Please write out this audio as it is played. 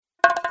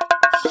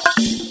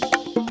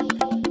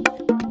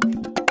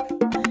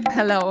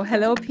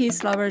Hello,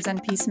 peace lovers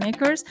and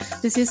peacemakers.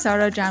 This is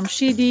Sarah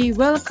Jamshidi.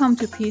 Welcome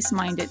to Peace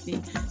Mindedly,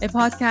 a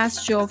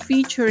podcast show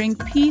featuring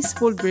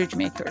peaceful bridge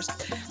makers.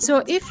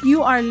 So if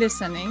you are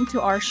listening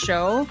to our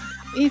show,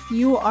 if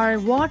you are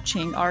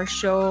watching our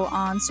show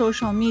on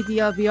social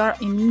media, we are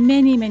in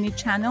many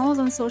channels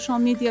on social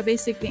media,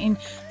 basically in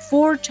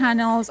 4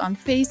 channels on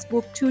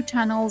Facebook, 2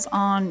 channels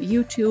on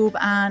YouTube,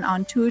 and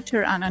on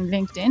Twitter and on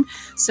LinkedIn.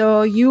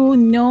 So you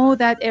know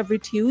that every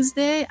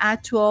Tuesday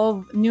at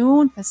 12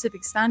 noon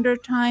Pacific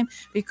Standard Time,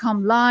 we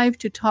come live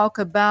to talk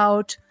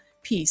about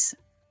peace.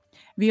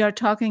 We are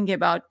talking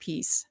about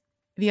peace.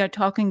 We are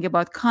talking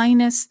about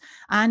kindness,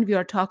 and we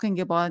are talking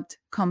about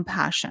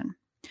compassion.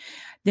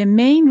 The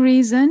main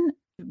reason,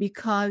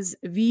 because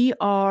we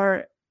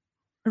are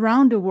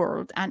around the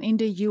world and in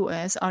the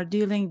US are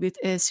dealing with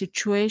a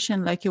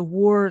situation like a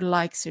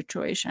war-like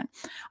situation.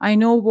 I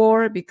know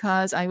war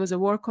because I was a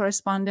war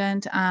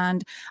correspondent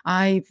and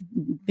I've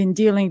been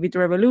dealing with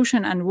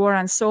revolution and war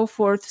and so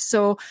forth.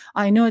 So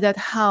I know that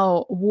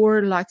how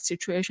war-like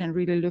situation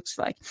really looks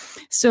like.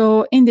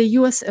 So in the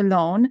US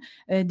alone,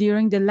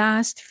 during the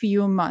last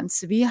few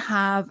months, we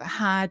have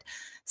had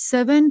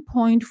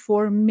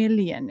 7.4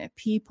 million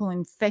people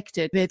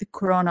infected with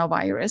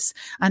coronavirus.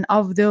 And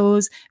of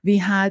those, we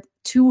had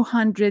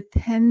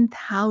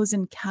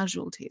 210,000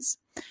 casualties.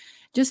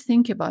 Just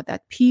think about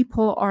that.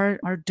 People are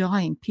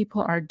dying.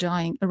 People are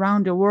dying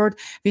around the world.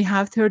 We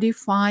have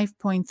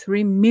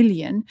 35.3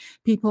 million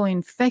people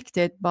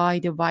infected by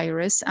the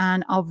virus.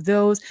 And of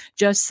those,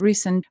 just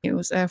recent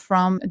news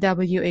from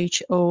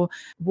WHO,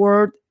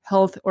 World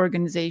Health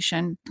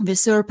Organization, we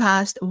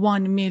surpassed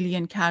 1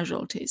 million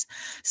casualties.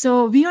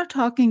 So we are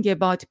talking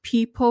about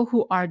people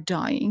who are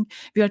dying.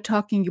 We are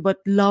talking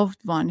about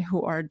loved ones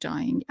who are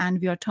dying.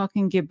 And we are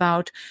talking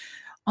about,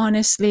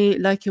 honestly,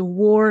 like a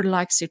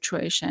war-like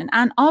situation.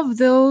 And of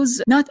those,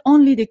 not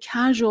only the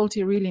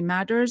casualty really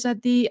matters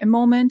at the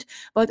moment,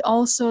 but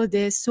also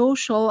the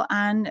social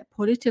and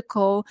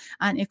political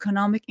and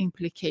economic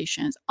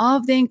implications.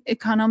 Of the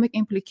economic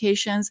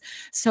implications,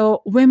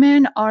 so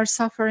women are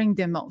suffering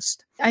the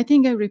most. I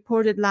think I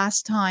reported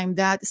last time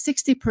that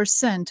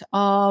 60%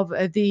 of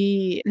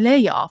the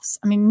layoffs,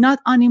 not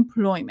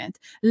unemployment,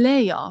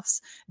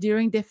 layoffs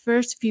during the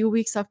first few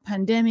weeks of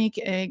pandemic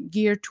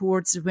geared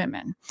towards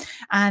women.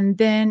 And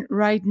then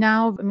right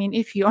now,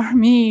 if you are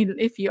me,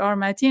 if you are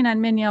Mateen,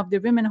 and many of the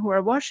women who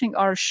are watching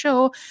our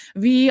show,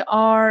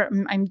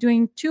 I'm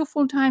doing 2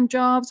 full-time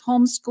jobs,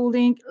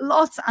 homeschooling,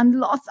 lots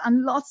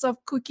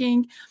of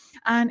cooking.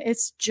 And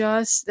it's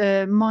just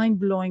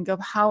mind-blowing of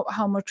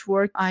how much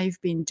work I've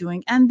been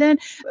doing. And then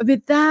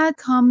with that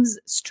comes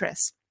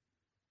stress.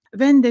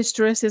 When the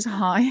stress is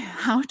high,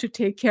 how to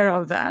take care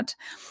of that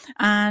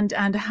and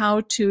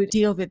how to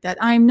deal with that.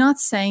 I'm not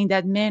saying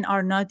that men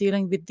are not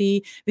dealing with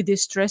the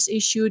stress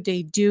issue.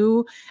 They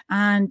do.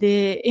 And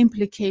the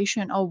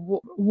implication of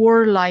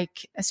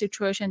war-like a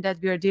situation that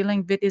we are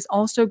dealing with is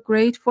also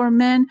great for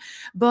men.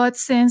 But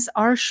since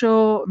our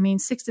show,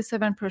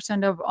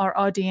 67% of our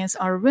audience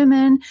are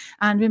women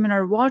and women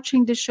are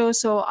watching the show,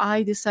 so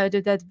I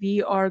decided that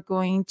we are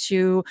going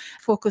to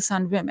focus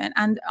on women.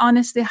 And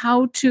honestly,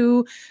 how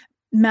to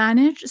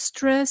manage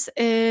stress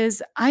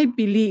is, I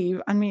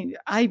believe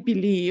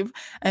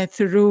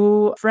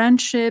through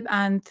friendship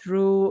and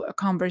through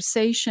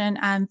conversation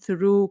and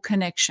through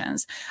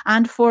connections.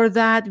 And for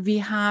that, we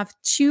have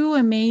 2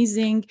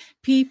 amazing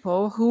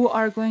people who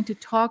are going to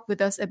talk with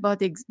us about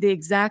the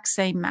exact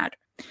same matter.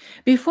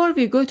 Before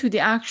we go to the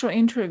actual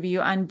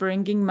interview and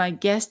bringing my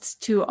guests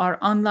to our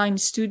online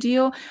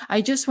studio,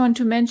 I just want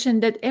to mention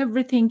that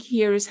everything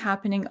here is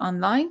happening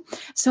online.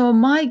 So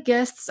my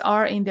guests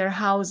are in their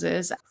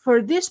houses.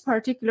 For this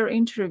particular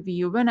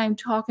interview, when I'm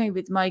talking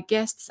with my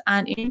guests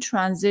and in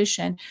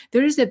transition,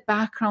 there is a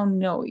background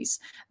noise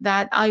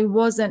that I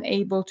wasn't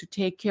able to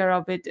take care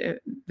of it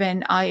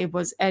when I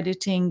was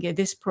editing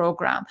this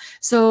program.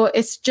 So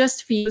it's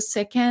just few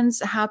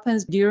seconds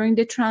happens during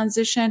the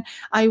transition.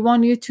 I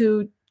want you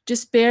to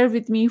just bear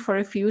with me for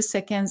a few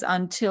seconds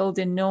until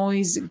the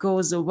noise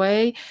goes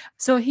away.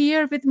 So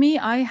here with me,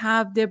 I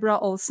have Deborah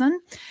Olson.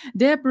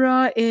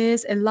 Deborah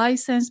is a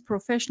licensed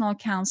professional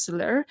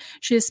counselor.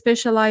 She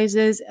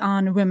specializes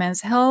on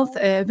women's health,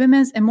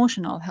 women's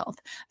emotional health.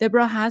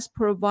 Deborah has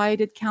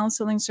provided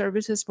counseling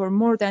services for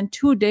more than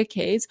 2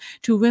 decades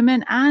to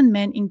women and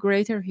men in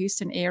Greater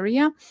Houston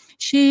area.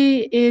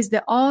 She is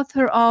the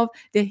author of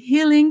The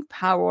Healing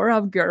Power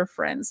of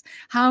Girlfriends,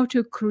 How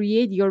to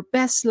Create Your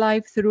Best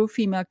Life Through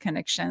Female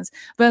Connections.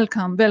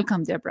 Welcome,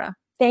 Deborah.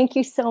 Thank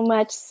you so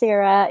much,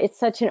 Sarah. It's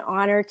such an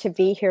honor to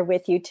be here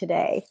with you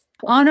today.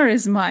 Honor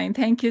is mine.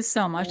 Thank you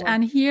so much.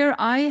 And here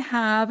I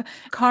have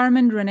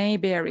Carmen Renee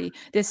Berry,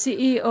 the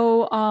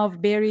CEO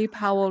of Berry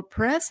Powell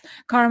Press.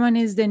 Carmen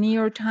is the New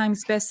York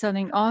Times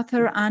bestselling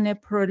author and a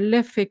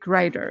prolific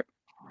writer.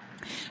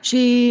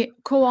 She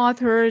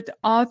co-authored,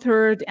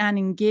 authored, and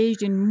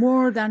engaged in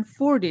more than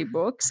 40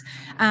 books,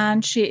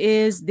 and she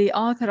is the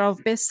author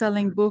of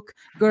best-selling book,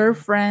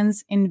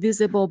 Girlfriends,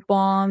 Invisible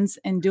Bonds,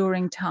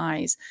 Enduring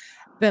Ties.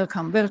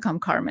 Welcome, welcome,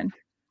 Carmen.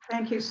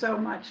 Thank you so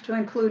much to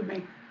include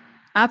me.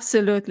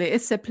 Absolutely.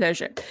 It's a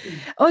pleasure.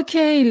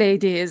 Okay,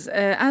 ladies,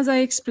 as I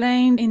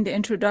explained in the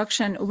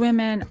introduction,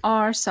 women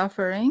are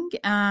suffering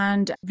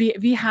and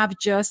we have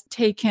just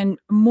taken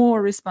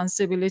more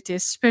responsibility,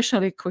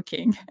 especially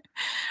cooking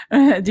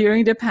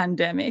during the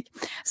pandemic.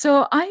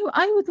 So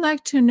I would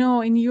like to know,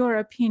 in your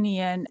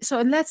opinion,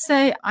 so let's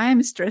say I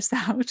am stressed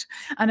out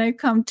and I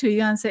come to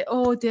you and say,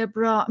 oh,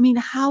 Deborah, I mean,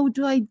 how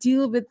do I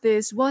deal with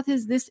this? What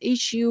is this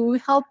issue?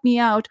 Help me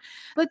out.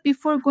 But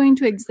before going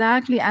to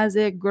exactly as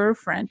a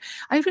girlfriend,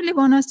 I really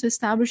want us to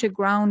establish a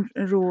ground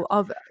rule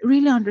of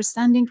really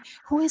understanding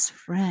who is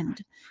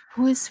friend,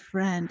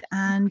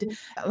 and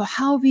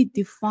how we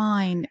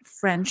define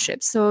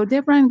friendship. So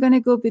Deborah, I'm going to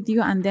go with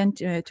you and then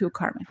to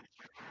Carmen.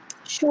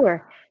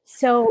 Sure.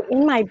 So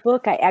in my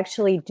book, I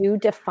actually do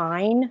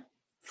define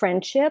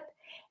friendship.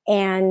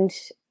 And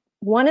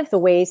one of the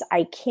ways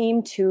I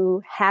came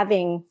to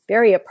having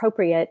very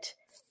appropriate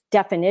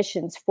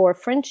definitions for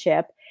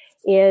friendship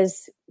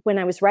is when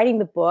I was writing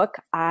the book,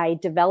 I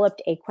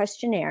developed a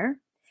questionnaire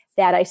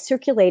that I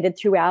circulated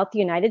throughout the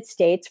United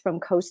States from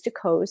coast to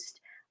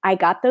coast. I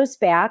got those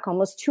back,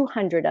 almost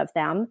 200 of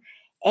them.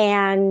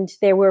 And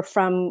they were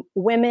from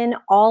women,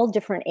 all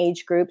different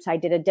age groups. I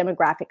did a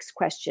demographics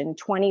question,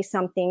 20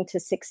 something to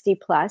 60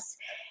 plus,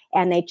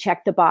 and they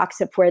checked the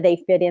box of where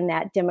they fit in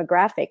that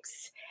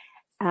demographics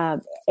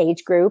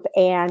age group.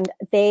 And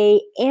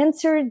they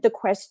answered the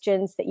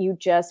questions that you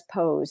just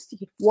posed.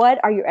 What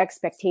are your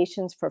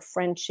expectations for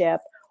friendship?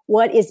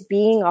 What is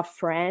being a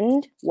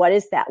friend? What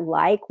is that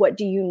like? What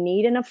do you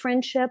need in a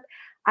friendship?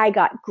 I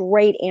got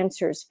great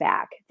answers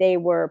back. They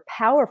were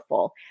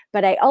powerful,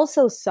 but I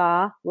also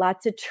saw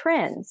lots of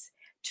trends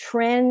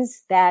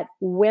that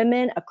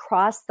women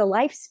across the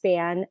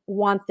lifespan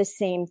want the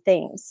same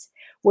things.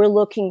 We're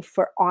looking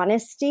for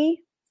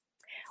honesty.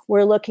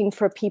 We're looking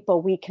for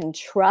people we can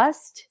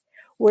trust.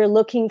 We're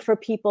looking for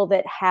people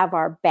that have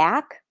our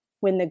back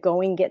when the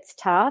going gets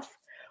tough.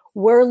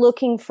 We're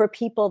looking for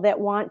people that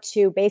want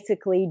to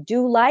basically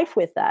do life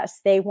with us.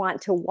 They want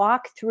to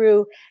walk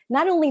through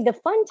not only the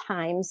fun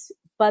times,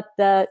 but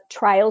the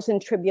trials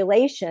and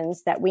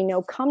tribulations that we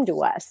know come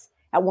to us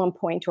at one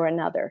point or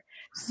another.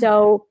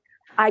 So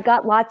I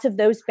got lots of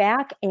those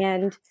back.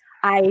 And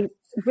I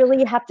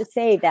really have to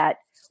say that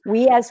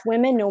we as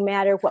women, no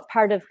matter what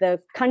part of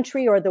the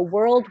country or the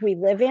world we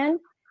live in,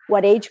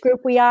 what age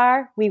group we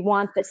are, we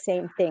want the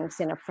same things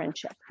in a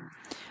friendship.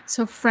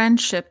 So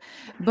friendship,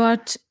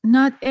 but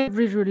not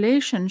every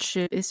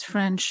relationship is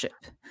friendship.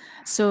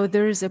 So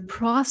there is a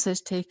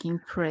process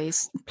taking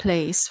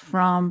place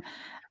from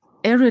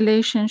a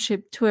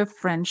relationship to a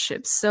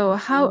friendship. So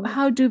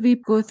how do we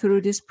go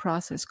through this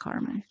process,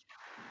 Carmen?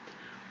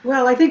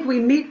 Well, I think we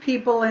meet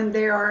people and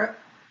they are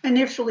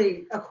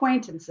initially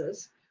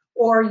acquaintances,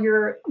 or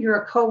you're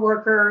a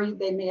coworker,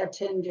 they may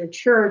attend your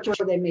church,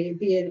 or they may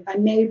be a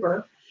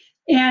neighbor.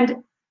 And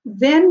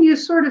then you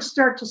sort of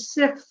start to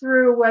sift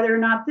through whether or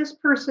not this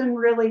person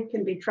really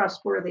can be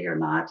trustworthy or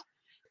not.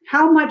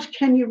 How much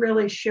can you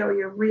really show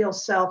your real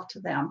self to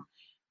them?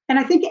 And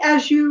I think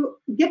as you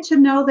get to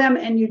know them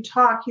and you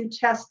talk, you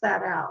test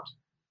that out.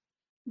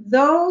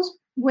 Those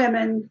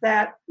women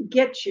that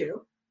get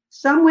you,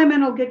 some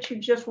women will get you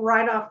just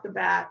right off the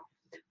bat.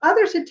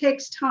 Others, it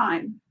takes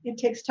time. It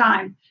takes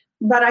time.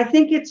 But I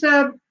think it's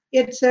a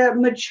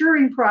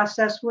maturing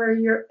process where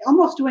you're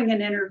almost doing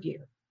an interview.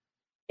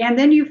 And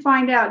then you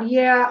find out,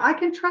 yeah, I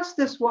can trust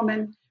this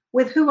woman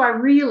with who I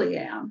really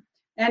am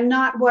and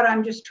not what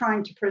I'm just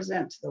trying to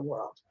present to the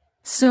world.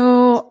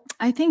 So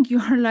I think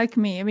you are like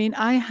me. I mean,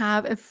 I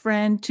have a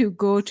friend to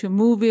go to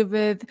movie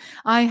with.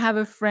 I have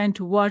a friend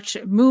to watch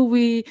a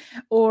movie,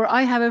 or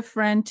I have a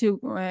friend to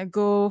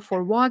go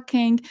for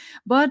walking.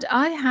 But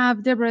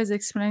Deborah is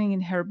explaining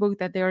in her book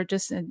that there are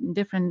just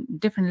different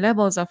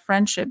levels of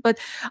friendship. But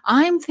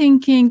I'm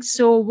thinking,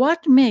 so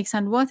what makes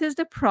and what is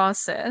the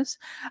process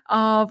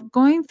of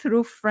going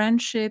through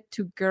friendship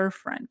to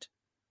girlfriend?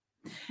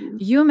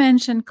 You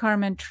mentioned,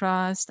 Carmen,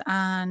 trust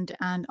and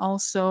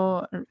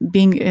also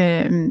being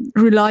a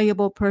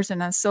reliable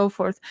person and so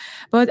forth.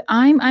 But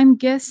I'm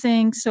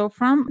guessing, so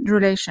from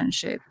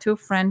relationship to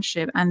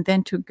friendship and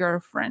then to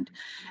girlfriend,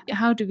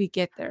 how do we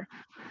get there?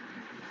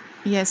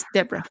 Yes,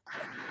 Deborah.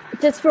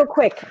 Just real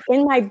quick,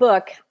 in my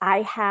book,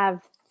 I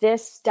have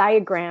this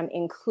diagram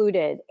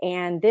included,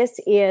 and this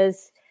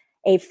is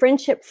a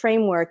friendship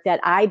framework that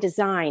I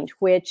designed,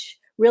 which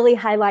really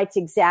highlights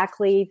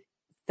exactly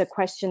the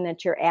question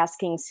that you're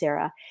asking,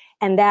 Sarah,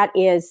 and that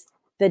is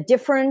the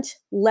different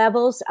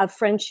levels of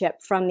friendship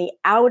from the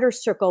outer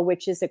circle,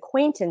 which is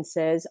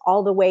acquaintances,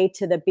 all the way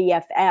to the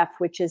BFF,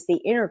 which is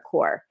the inner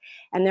core.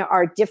 And there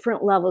are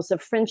different levels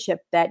of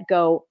friendship that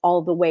go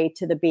all the way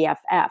to the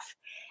BFF.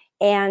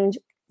 And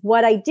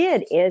what I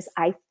did is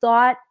I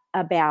thought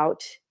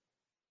about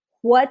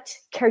what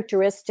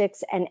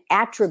characteristics and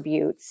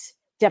attributes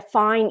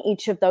define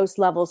each of those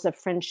levels of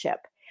friendship,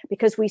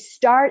 because we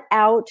start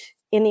out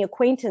in the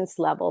acquaintance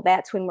level.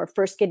 That's when we're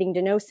first getting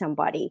to know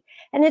somebody,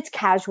 and it's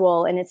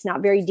casual and it's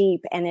not very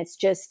deep, and it's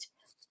just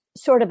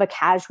sort of a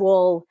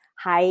casual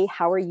hi,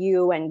 how are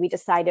you? And we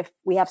decide if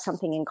we have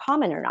something in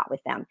common or not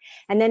with them.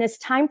 And then as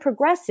time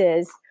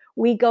progresses,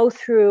 we go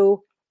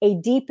through a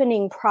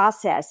deepening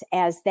process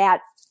as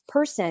that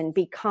person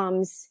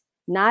becomes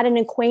not an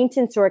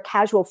acquaintance or a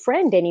casual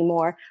friend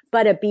anymore,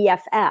 but a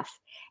BFF.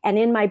 And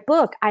in my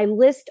book, I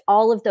list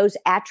all of those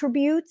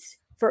attributes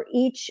for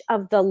each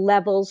of the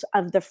levels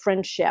of the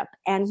friendship.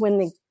 And when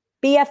the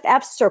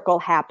BFF circle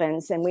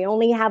happens, and we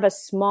only have a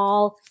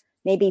small,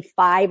 maybe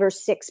 5 or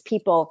 6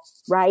 people,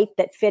 right,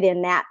 that fit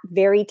in that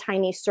very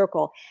tiny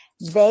circle,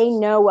 they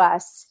know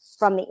us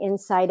from the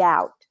inside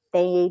out.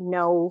 They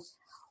know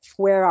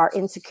where our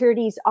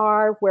insecurities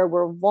are, where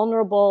we're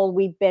vulnerable.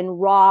 We've been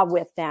raw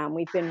with them.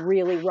 We've been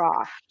really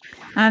raw.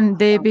 And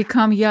they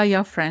become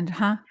your friend,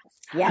 huh?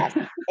 Yes,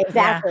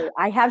 exactly. Yeah.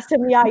 I have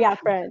some Yaya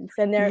friends,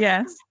 and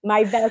they're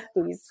my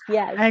besties.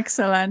 Yes.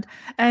 Excellent.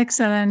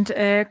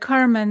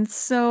 Carmen,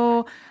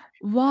 so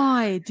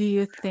why do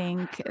you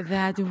think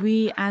that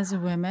we as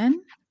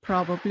women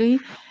probably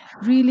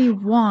really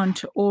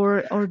want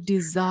or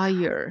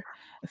desire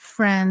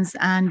friends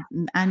and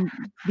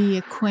be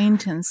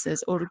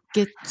acquaintances or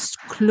get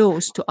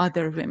close to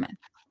other women?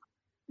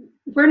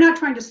 We're not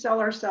trying to sell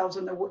ourselves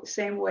in the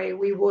same way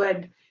we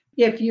would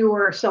if you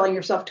were selling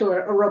yourself to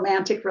a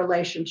romantic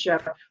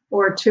relationship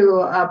or to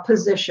a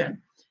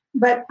position.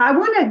 But I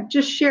want to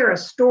just share a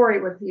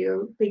story with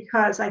you,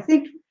 because I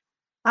think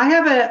I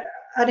have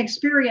an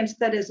experience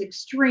that is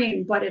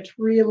extreme, but it's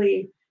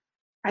really,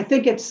 I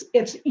think it's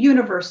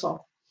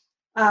universal.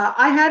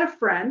 I have a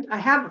friend,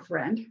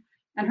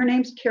 and her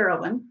name's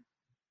Carolyn.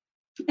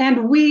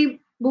 And we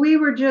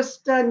were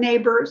just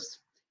neighbors.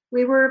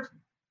 We were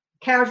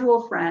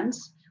casual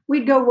friends.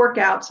 We'd go work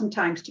out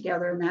sometimes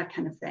together and that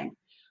kind of thing.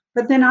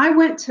 But then I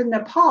went to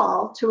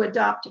Nepal to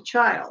adopt a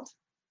child.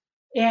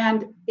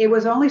 And it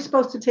was only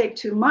supposed to take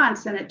 2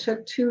 months, and it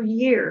took 2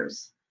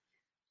 years.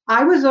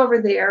 I was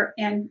over there,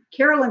 and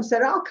Carolyn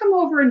said, I'll come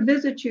over and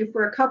visit you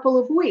for a couple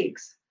of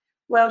weeks.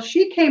 Well,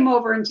 she came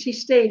over and she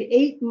stayed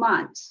 8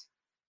 months.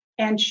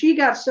 And she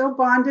got so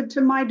bonded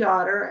to my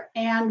daughter,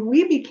 and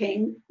we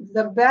became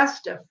the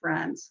best of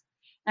friends.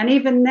 And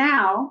even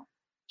now,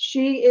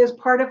 she is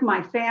part of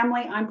my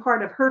family. I'm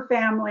part of her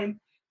family.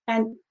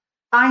 And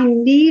I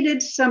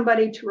needed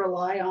somebody to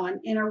rely on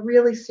in a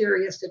really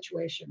serious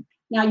situation.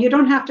 Now, you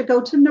don't have to go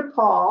to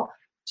Nepal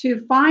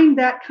to find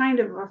that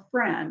kind of a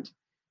friend.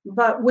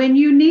 But when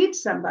you need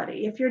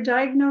somebody, if you're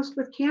diagnosed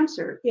with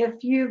cancer,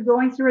 if you're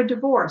going through a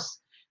divorce,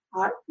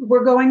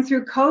 we're going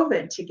through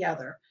COVID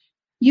together,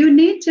 you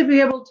need to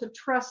be able to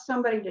trust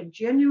somebody to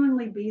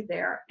genuinely be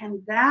there.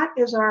 And that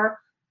is our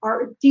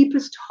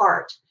deepest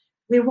heart.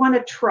 We want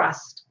to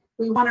trust.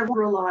 We want to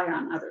rely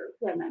on other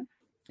women.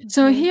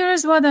 So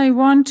here's what I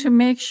want to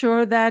make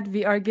sure that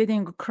we are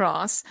getting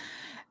across.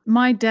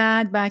 My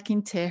dad back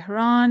in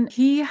Tehran,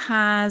 he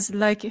has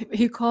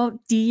he called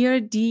Deer,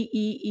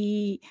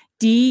 DEER,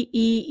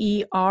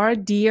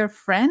 Dear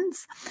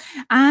Friends.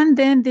 And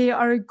then they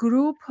are a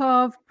group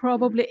of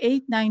probably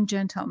 8-9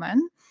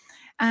 gentlemen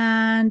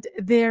and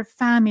their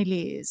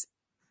families.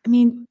 I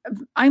mean,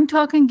 I'm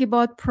talking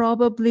about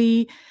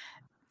probably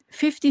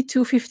 50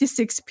 to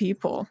 56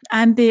 people,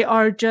 and they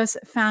are just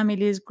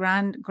families,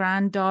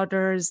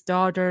 granddaughters,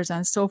 daughters,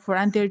 and so forth,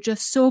 and they're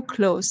just so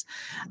close.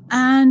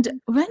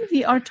 And when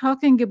we are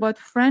talking about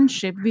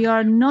friendship, we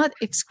are not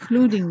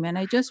excluding men.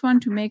 I just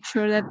want to make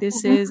sure that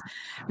this is,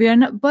 we are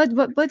not, but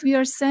we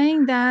are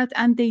saying that,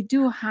 and they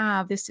do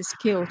have this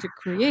skill to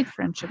create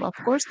friendship, of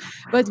course,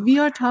 but we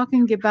are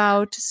talking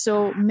about,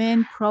 so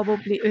men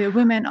probably,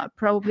 women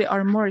probably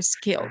are more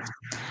skilled,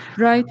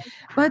 right?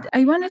 But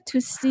I wanted to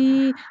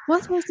see,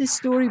 what was the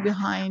story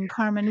behind,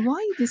 Carmen, why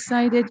you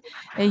decided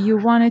you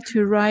wanted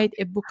to write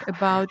a book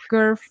about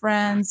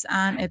girlfriends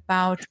and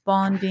about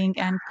bonding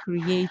and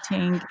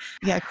creating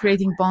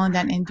bond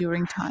and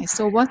enduring ties.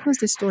 So what was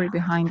the story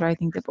behind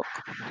writing the book?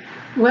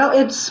 Well,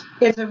 it's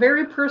a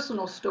very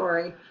personal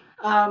story.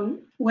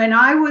 When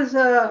I was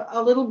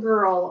a little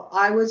girl,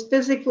 I was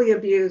physically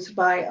abused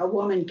by a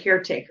woman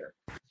caretaker,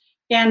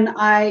 and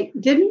I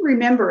didn't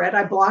remember it.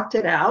 I blocked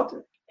it out.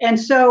 And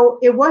so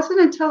it wasn't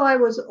until I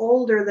was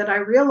older that I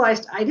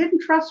realized I didn't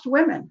trust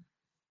women.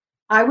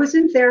 I was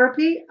in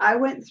therapy. I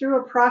went through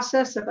a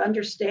process of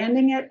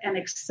understanding it and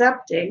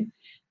accepting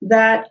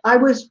that I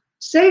was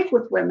safe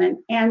with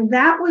women. And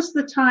that was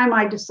the time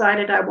I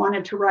decided I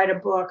wanted to write a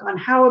book on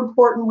how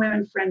important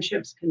women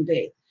friendships can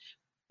be.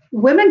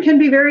 Women can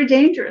be very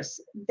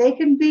dangerous. They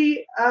can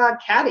be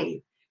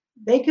catty.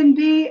 They can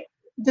be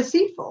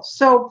deceitful.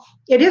 So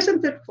it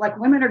isn't that like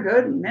women are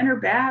good and men are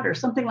bad or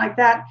something like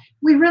that.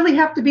 We really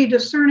have to be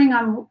discerning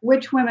on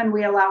which women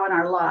we allow in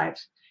our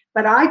lives.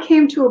 But I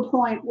came to a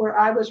point where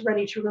I was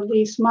ready to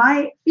release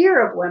my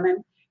fear of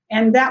women.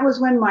 And that was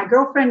when my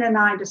girlfriend and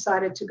I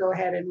decided to go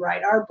ahead and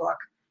write our book.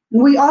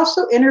 And we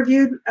also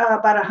interviewed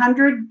about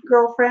 100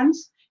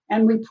 girlfriends,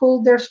 and we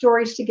pulled their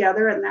stories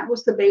together. And that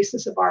was the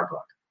basis of our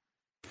book.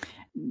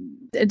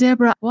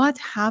 Deborah, what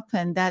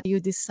happened that you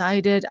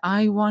decided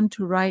I want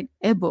to write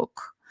a book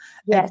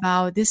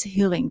about this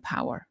healing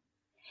power?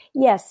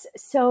 Yes.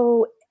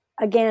 So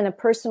again, a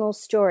personal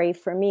story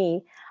for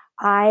me.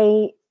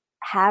 I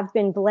have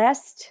been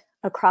blessed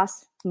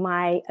across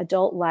my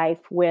adult life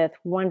with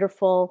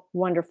wonderful,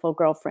 wonderful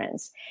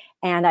girlfriends.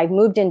 And I've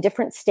moved in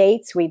different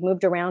states. We've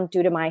moved around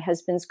due to my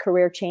husband's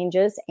career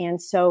changes.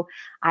 And so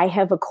I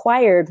have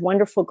acquired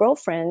wonderful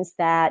girlfriends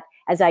that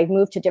as I've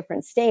moved to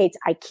different states,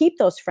 I keep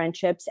those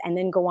friendships and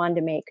then go on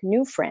to make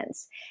new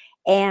friends.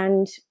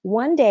 And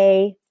one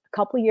day, a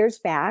couple years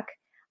back,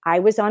 I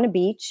was on a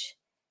beach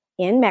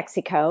in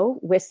Mexico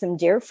with some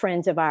dear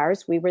friends of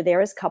ours. We were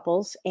there as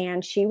couples,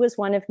 and she was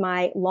one of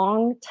my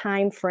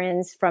longtime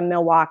friends from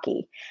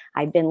Milwaukee.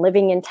 I've been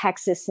living in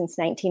Texas since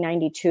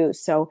 1992,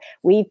 so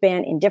we've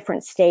been in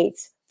different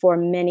states for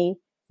many,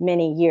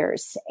 many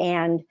years.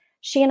 And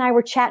she and I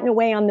were chatting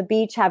away on the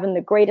beach, having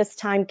the greatest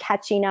time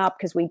catching up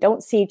because we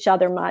don't see each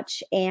other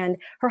much. And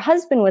her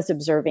husband was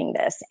observing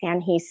this,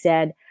 and he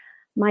said,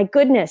 "My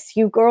goodness,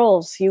 you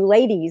girls, you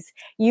ladies,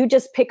 you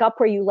just pick up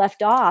where you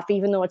left off,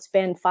 even though it's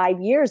been 5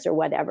 years or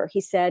whatever."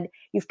 He said,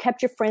 "You've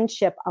kept your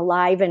friendship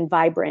alive and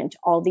vibrant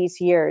all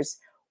these years.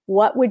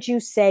 What would you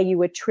say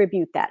you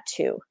attribute that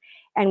to?"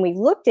 And we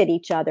looked at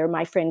each other,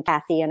 my friend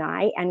Kathy and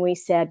I, and we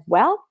said,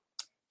 well,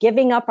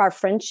 giving up our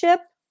friendship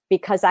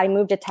because I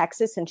moved to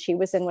Texas and she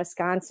was in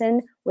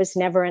Wisconsin was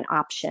never an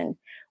option.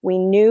 We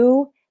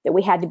knew that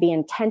we had to be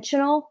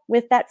intentional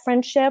with that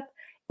friendship.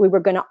 We were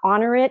going to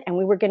honor it and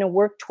we were going to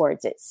work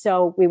towards it.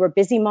 So we were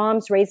busy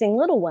moms raising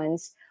little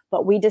ones,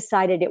 but we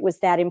decided it was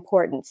that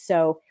important.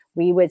 So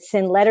we would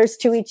send letters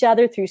to each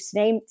other through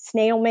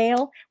snail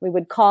mail. We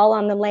would call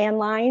on the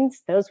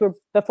landlines. Those were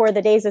before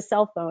the days of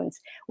cell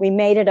phones. We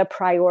made it a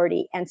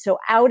priority. And so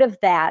out of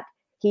that,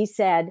 he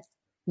said,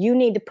 "You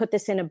need to put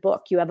this in a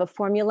book. You have a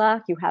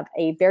formula. You have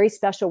a very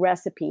special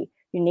recipe.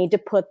 You need to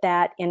put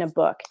that in a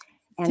book."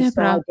 And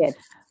Deborah, so I did.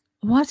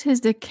 what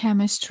is the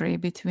chemistry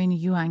between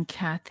you and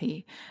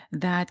Kathy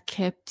that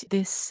kept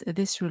this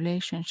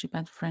relationship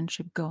and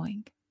friendship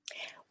going?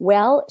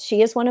 Well,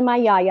 she is one of my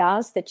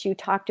yayas that you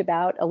talked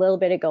about a little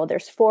bit ago.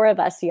 There's 4 of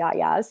us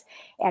yayas,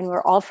 and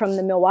we're all from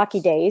the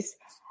Milwaukee days.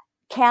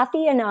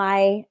 Kathy and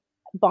I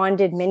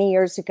bonded many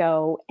years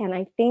ago, and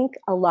I think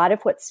a lot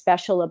of what's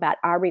special about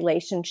our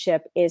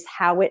relationship is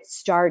how it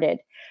started.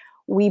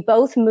 We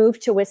both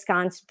moved to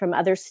Wisconsin from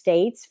other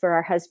states for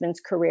our husbands'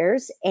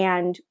 careers,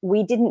 and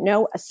we didn't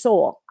know a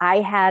soul.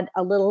 I had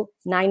a little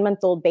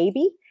 9-month-old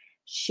baby.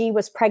 She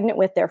was pregnant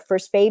with their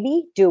first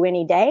baby, due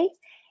any day.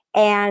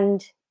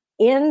 And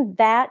in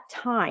that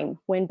time,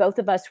 when both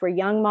of us were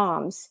young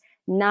moms,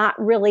 not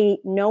really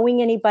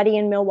knowing anybody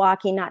in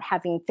Milwaukee, not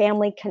having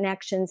family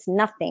connections,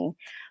 nothing,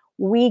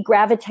 we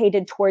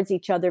gravitated towards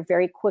each other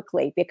very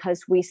quickly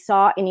because we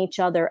saw in each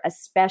other a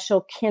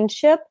special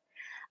kinship,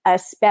 a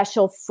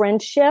special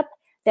friendship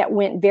that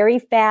went very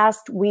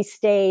fast. We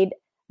stayed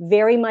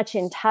very much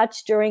in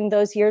touch during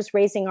those years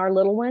raising our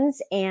little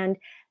ones. And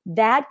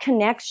that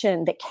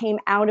connection that came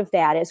out of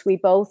that, as we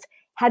both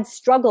had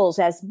struggles,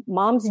 as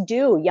moms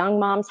do, young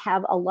moms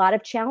have a lot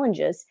of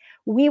challenges.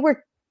 We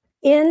were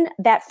in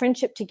that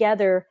friendship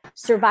together,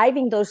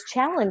 surviving those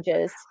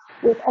challenges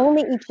with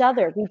only each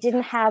other. We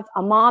didn't have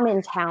a mom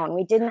in town.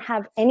 We didn't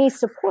have any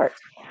support.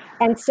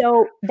 And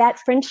so that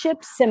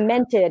friendship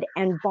cemented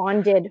and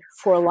bonded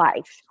for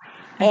life.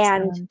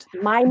 Excellent.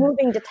 And my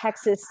moving to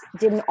Texas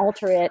didn't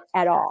alter it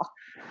at all.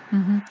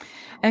 Mm-hmm.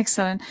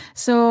 Excellent.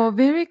 So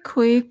very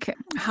quick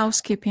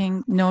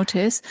housekeeping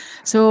notice.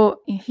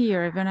 So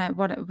here, when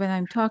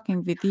I'm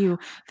talking with you,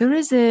 there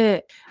is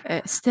a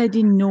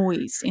steady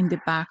noise in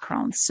the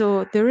background.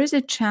 So there is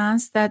a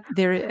chance that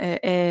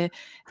a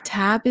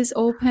tab is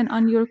open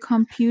on your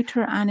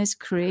computer and is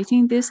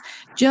creating this.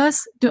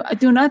 Just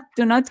do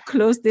not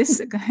close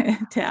this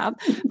tab.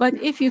 But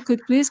if you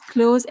could please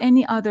close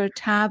any other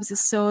tabs,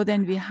 so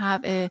then we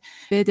have a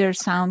better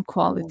sound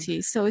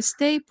quality. So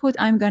stay put.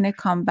 I'm going to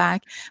come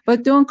back,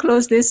 but don't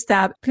close this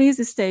tab.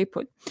 Please stay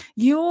put.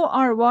 You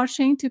are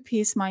watching To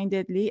Peace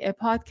Mindedly, a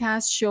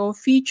podcast show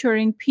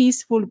featuring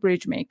peaceful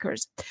bridge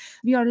makers.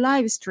 We are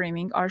live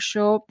streaming our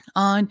show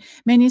on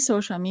many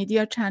social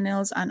media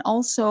channels, and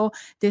also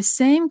the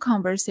same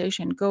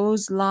conversation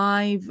goes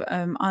live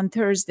on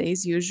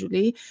Thursdays,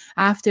 usually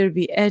after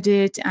we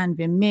edit and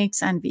we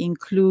mix and we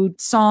include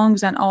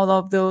songs and all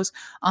of those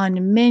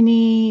on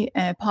many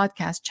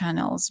podcast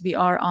channels. We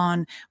are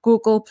on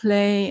Google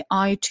Play,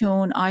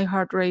 iTunes,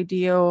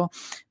 iHeartRadio,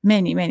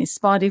 many,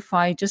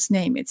 Spotify, just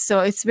name it. So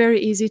it's very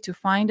easy to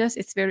find us.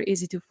 It's very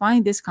easy to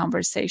find this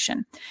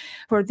conversation.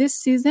 For this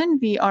season,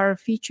 we are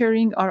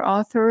featuring our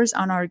authors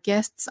and our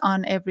guests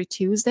on every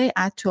Tuesday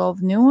at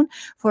 12 noon.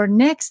 For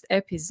next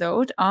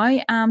episode,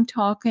 I am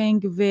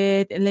talking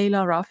with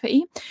Leila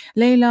Rafei.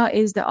 Leila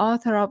is the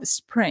author of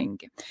Spring.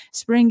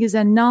 Spring is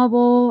a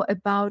novel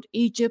about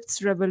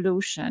Egypt's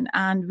revolution.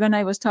 And when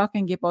I was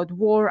talking about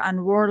war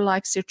and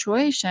warlike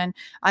situation,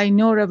 I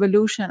know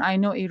revolution, I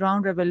know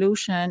Iran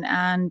revolution,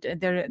 and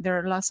there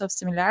are lots of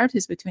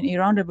similarities between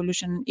Iran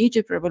revolution and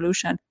Egypt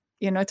revolution.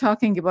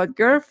 talking about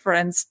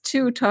girlfriends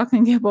to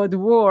talking about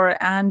war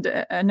and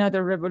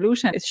another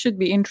revolution. It should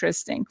be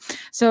interesting.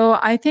 So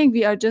I think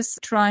we are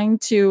just trying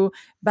to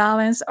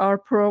balance our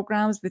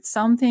programs with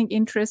something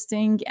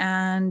interesting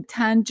and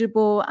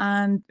tangible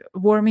and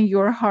warming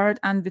your heart,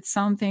 and with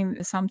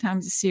something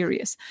sometimes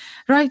serious.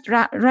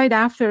 Right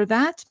after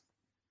that,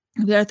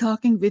 we are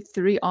talking with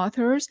 3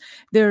 authors.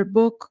 Their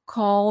book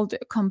called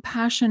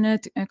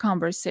Compassionate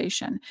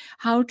Conversation,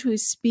 How to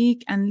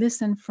Speak and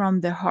Listen from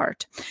the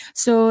Heart.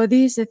 So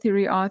these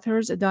 3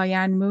 authors,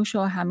 Diane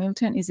Musho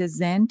Hamilton is a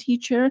Zen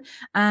teacher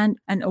and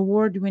an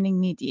award-winning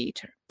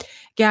mediator.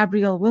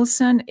 Gabrielle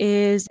Wilson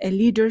is a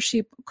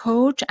leadership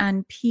coach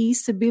and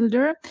peace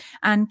builder,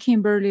 and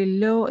Kimberly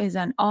Lowe is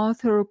an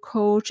author,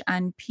 coach,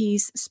 and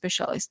peace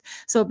specialist.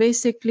 So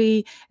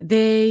basically,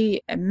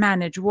 they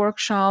manage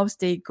workshops,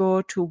 they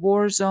go to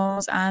war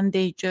zones, and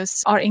they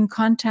just are in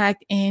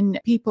contact in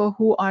people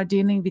who are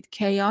dealing with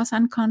chaos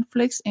and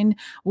conflicts in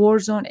war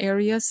zone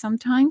areas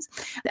sometimes.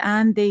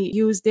 And they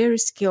use their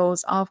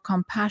skills of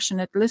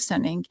compassionate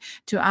listening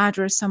to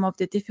address some of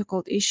the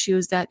difficult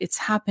issues that it's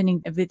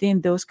happening within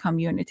those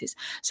communities.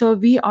 So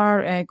we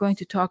are going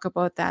to talk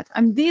about that.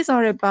 And these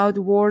are about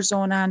war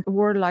zone and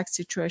war-like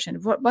situation.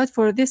 But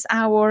for this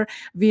hour,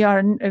 we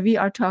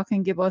are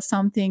talking about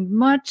something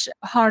much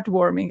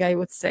heartwarming, I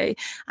would say,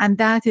 and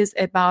that is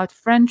about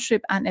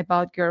friendship and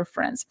about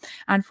girlfriends.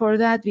 And for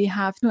that, we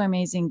have 2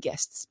 amazing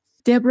guests.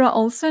 Deborah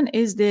Olson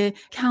is the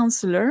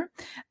counselor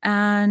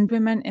and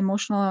women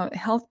emotional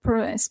health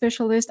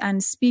specialist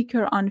and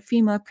speaker on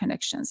female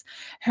connections.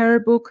 Her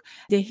book,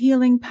 The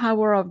Healing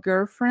Power of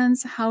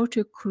Girlfriends, How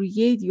to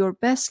Create Your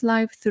Best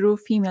Life Through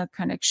Female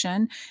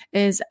Connection,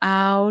 is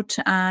out,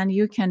 and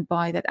you can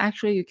buy that.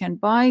 Actually, you can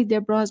buy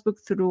Deborah's book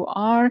through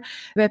our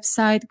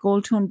website,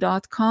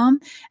 goldtune.com,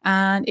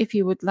 and if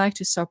you would like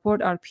to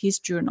support our peace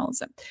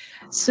journalism.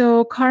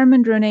 So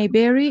Carmen Renee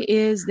Berry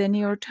is the New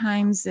York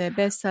Times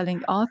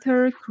best-selling author,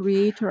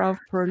 creator of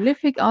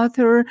prolific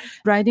author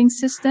writing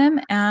system,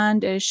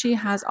 and she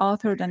has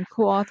authored and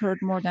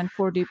co-authored more than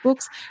 40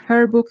 books.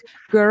 Her book,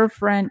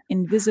 Girlfriend,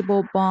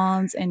 Invisible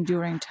Bonds,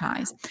 Enduring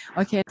Ties.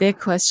 Okay, the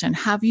question,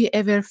 have you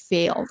ever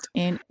failed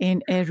in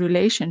a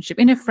relationship,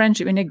 in a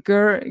friendship, in a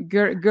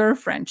girl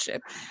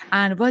friendship?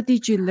 And what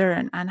did you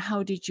learn and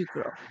how did you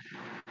grow?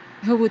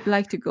 Who would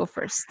like to go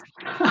first?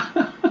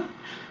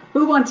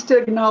 Who wants to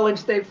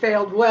acknowledge they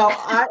failed? Well,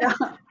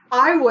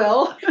 I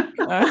will.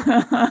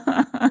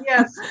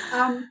 Yes.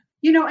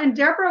 And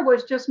Deborah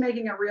was just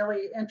making a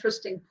really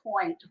interesting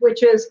point,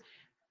 which is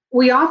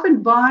we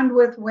often bond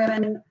with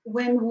women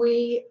when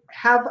we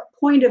have a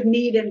point of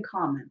need in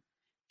common.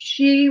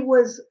 She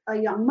was a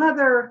young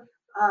mother.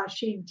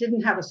 She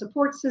didn't have a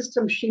support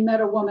system. She met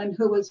a woman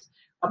who was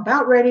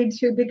about ready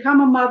to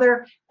become a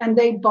mother, and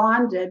they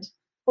bonded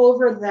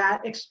over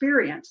that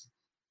experience.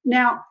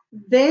 Now,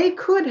 they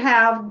could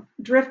have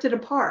drifted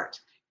apart.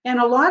 And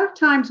a lot of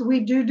times we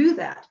do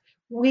that.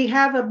 We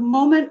have a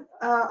moment,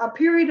 a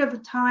period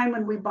of time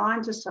when we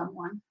bond to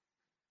someone,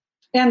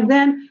 and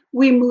then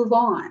we move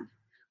on.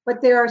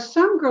 But there are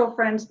some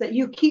girlfriends that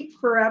you keep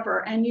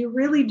forever, and you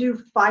really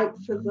do fight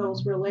for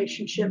those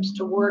relationships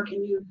to work,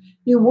 and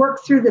you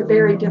work through the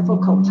very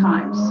difficult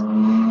times.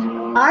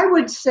 I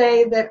would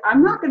say that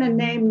I'm not going to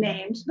name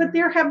names, but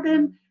there have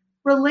been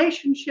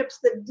relationships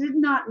that did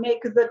not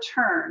make the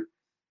turn.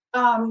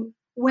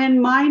 When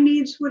my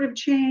needs would have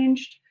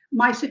changed,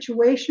 my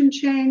situation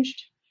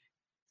changed.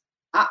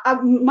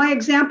 My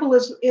example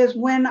is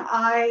when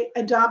I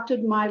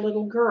adopted my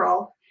little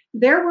girl,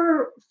 there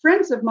were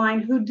friends of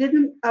mine who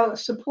didn't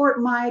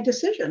support my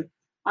decision.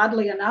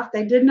 Oddly enough,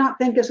 they did not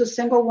think as a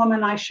single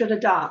woman I should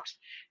adopt.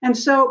 And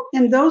so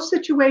in those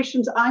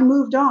situations, I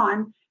moved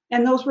on,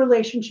 and those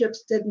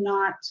relationships did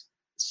not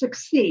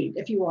succeed,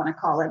 if you want to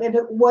call it. And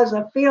it was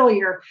a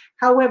failure.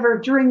 However,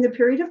 during the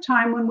period of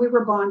time when we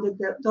were bonded,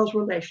 those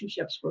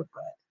relationships were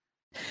good.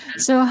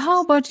 So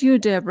how about you,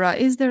 Deborah?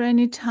 Is there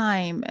any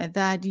time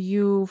that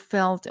you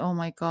felt, oh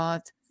my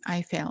God,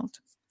 I failed?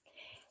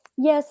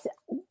 Yes,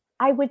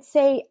 I would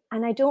say,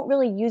 and I don't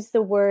really use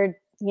the word,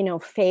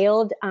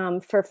 failed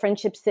for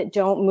friendships that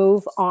don't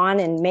move on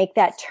and make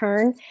that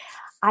turn.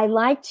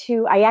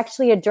 I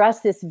actually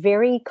address this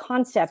very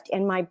concept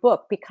in my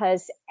book,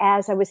 because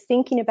as I was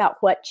thinking about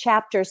what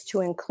chapters to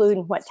include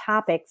and what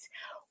topics,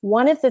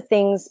 one of the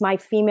things my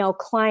female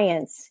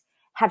clients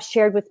have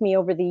shared with me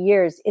over the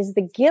years is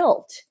the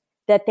guilt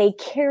that they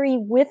carry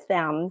with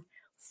them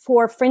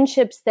for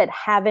friendships that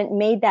haven't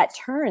made that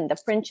turn, the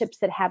friendships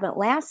that haven't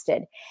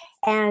lasted.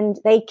 And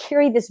they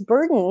carry this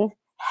burden,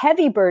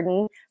 heavy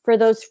burden, for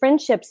those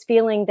friendships,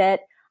 feeling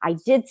that I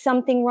did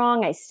something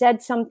wrong, I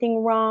said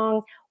something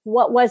wrong,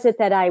 what was it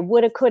that I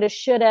woulda, coulda,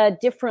 shoulda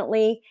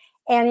differently?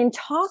 And in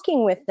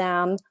talking with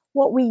them,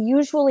 what we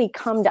usually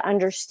come to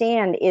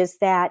understand is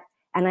that,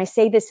 and I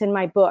say this in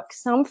my book,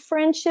 some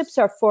friendships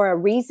are for a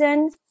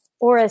reason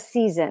or a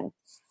season.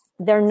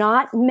 They're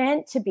not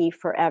meant to be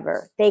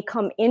forever. They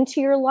come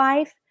into your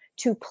life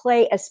to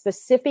play a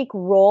specific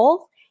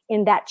role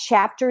in that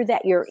chapter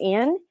that you're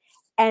in.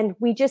 And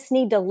we just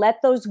need to let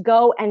those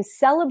go and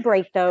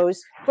celebrate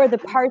those for the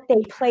part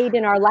they played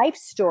in our life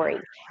story,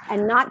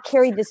 and not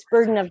carry this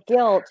burden of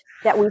guilt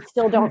that we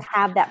still don't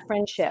have that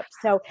friendship.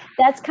 So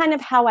that's kind of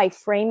how I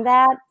frame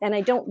that. And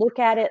I don't look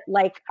at it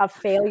like a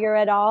failure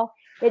at all.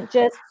 It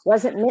just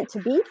wasn't meant to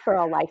be for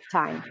a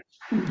lifetime.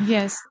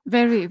 Yes,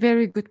 very,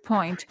 very good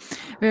point.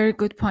 Very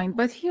good point.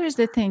 But here's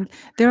the thing.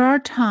 There are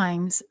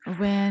times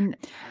when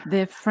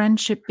the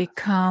friendship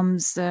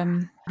becomes,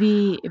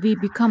 we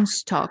become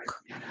stuck,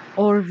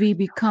 or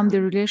the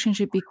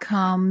relationship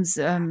becomes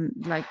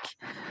like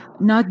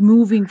not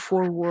moving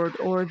forward,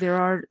 or there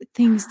are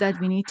things that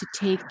we need to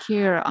take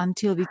care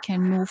until we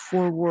can move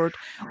forward,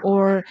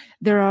 or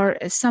there are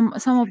some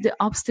of the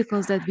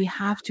obstacles that we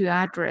have to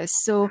address.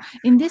 So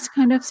in this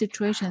kind of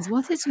situations,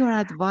 what is your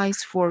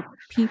advice for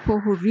people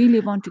who really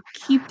want to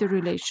keep the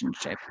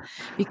relationship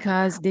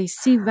because they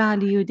see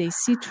value, they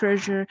see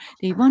treasure,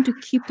 they want to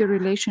keep the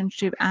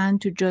relationship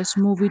and to just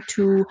move it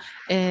to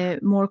a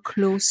more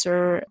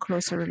closer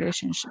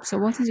relationship? So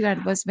what is your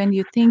advice when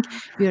you think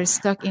we are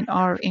stuck in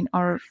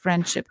our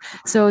friendship?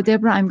 So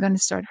Deborah, I'm going to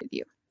start with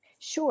you.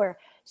 Sure.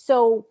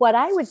 So what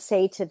I would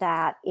say to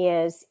that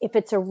is, if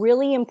it's a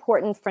really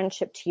important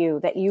friendship to you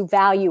that you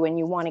value and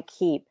you want to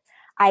keep,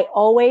 I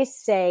always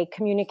say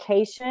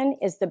communication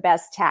is the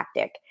best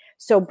tactic.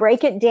 So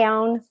break it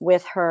down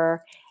with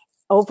her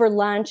over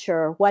lunch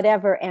or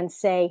whatever and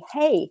say,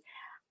 hey,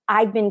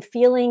 I've been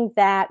feeling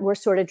that we're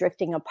sort of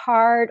drifting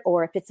apart.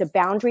 Or if it's a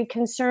boundary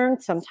concern,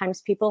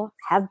 sometimes people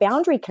have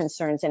boundary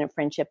concerns in a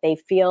friendship. They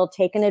feel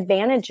taken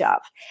advantage of.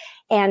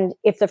 And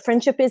if the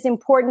friendship is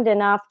important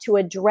enough to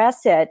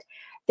address it,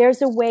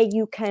 there's a way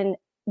you can,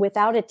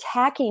 without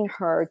attacking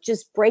her,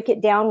 just break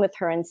it down with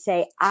her and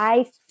say,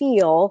 I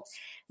feel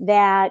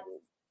that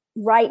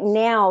right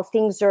now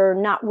things are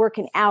not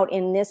working out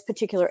in this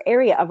particular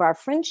area of our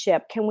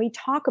friendship. Can we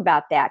talk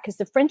about that? Because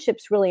the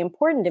friendship's really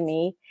important to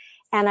me,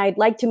 and I'd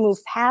like to move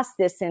past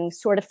this and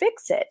sort of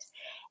fix it.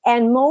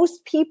 And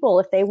most people,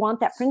 if they want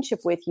that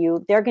friendship with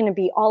you, they're going to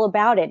be all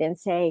about it and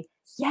say,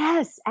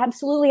 yes,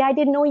 absolutely. I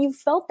didn't know you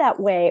felt that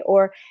way.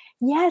 Or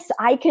yes,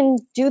 I can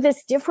do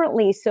this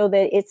differently so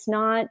that it's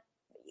not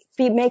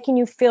making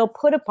you feel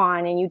put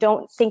upon and you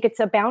don't think it's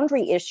a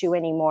boundary issue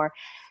anymore.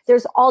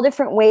 There's all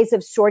different ways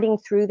of sorting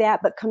through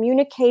that, but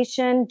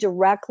communication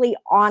directly,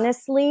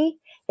 honestly,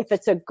 if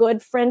it's a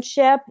good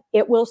friendship,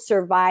 it will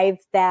survive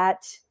that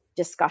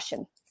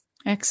discussion.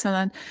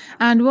 Excellent.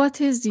 And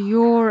what is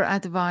your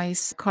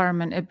advice,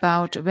 Carmen,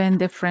 about when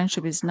the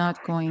friendship is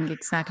not going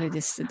exactly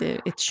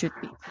it should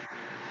be?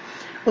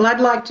 Well, I'd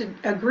like to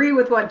agree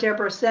with what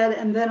Deborah said,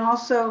 and then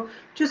also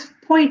just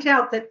point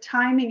out that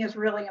timing is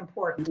really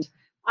important.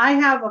 I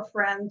have a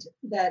friend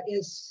that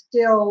is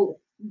still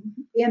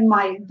in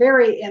my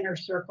very inner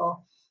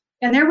circle.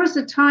 And there was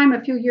a time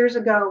a few years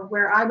ago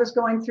where I was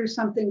going through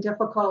something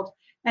difficult,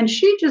 and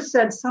she just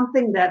said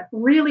something that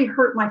really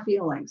hurt my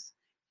feelings.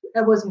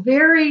 It was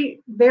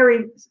very,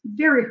 very,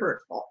 very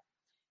hurtful.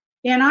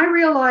 And I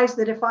realized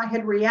that if I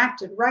had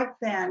reacted right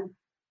then,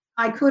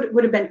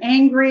 would have been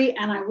angry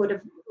and I would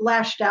have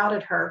lashed out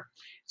at her.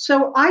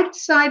 So I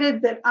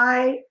decided that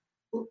I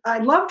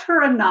loved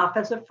her enough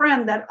as a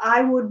friend that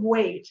I would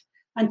wait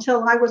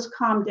until I was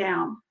calmed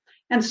down.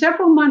 And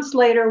several months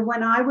later,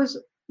 when I was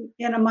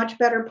in a much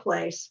better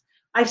place,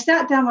 I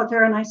sat down with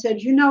her and I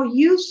said,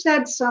 you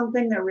said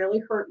something that really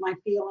hurt my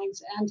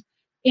feelings,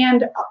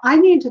 and I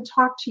need to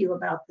talk to you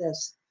about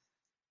this.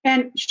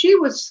 And she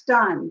was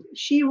stunned.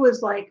 She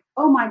was like,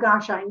 oh my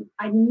gosh, I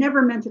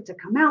never meant it to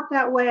come out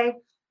that way.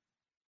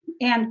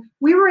 And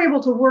we were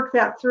able to work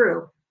that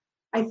through.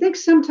 I think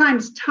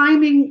sometimes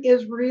timing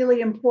is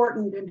really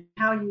important in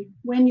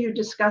when you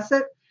discuss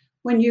it.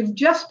 When you've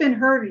just been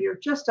hurt or you're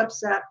just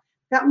upset,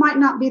 that might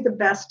not be the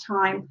best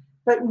time,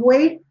 but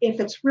wait if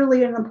it's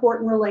really an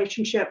important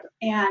relationship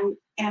and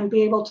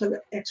be able to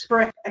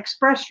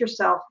express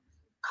yourself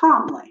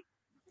calmly.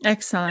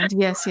 Excellent.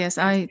 Yes,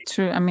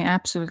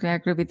 absolutely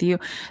agree with you.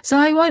 So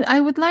I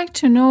would like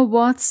to know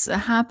what's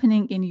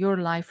happening in your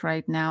life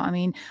right now. I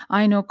mean,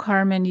 I know,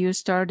 Carmen, you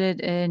started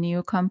a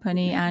new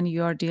company and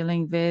you're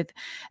dealing with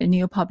a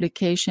new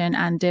publication.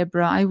 And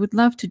Deborah, I would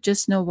love to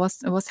just know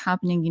what's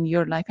happening in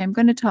your life. I'm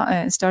going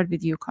to start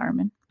with you,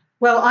 Carmen.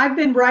 Well, I've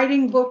been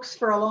writing books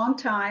for a long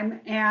time,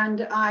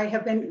 and I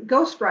have been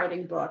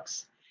ghostwriting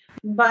books,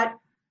 but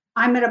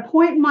I'm at a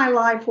point in my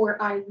life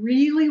where I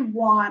really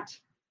want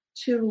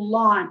to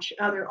launch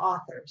other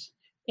authors.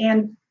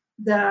 And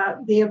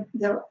the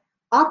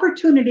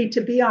opportunity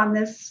to be on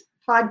this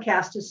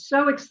podcast is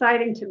so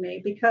exciting to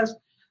me because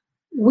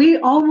we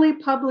only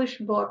publish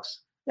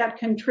books that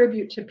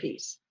contribute to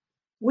peace.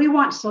 We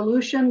want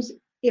solutions.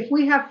 If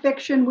we have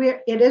fiction,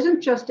 it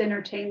isn't just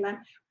entertainment.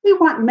 We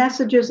want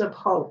messages of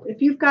hope.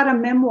 If you've got a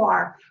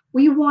memoir,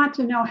 we want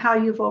to know how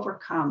you've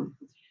overcome.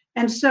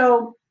 And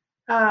so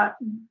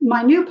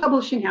my new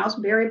publishing house,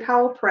 Berry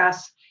Powell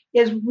Press,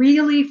 is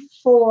really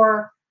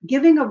for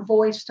giving a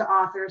voice to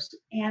authors.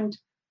 And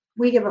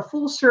we give a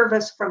full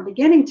service from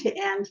beginning to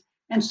end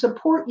and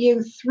support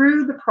you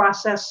through the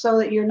process so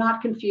that you're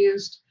not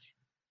confused.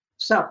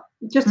 So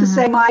just to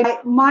say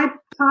my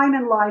time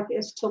in life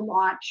is to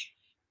launch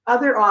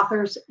other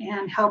authors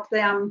and help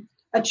them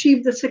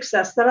achieve the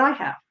success that I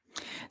have.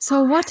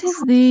 So what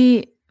is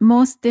the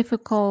most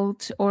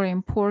difficult or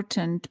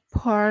important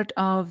part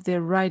of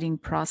the writing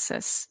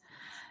process,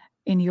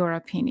 in your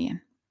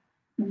opinion?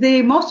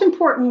 The most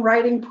important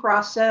writing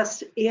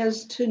process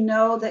is to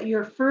know that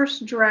your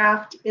first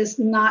draft is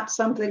not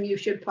something you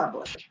should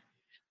publish.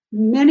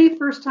 Many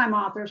first-time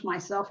authors,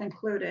 myself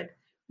included,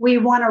 we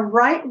want to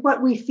write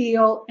what we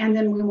feel and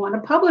then we want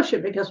to publish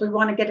it because we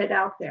want to get it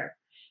out there.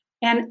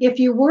 And if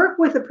you work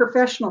with a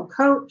professional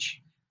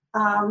coach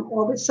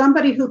or with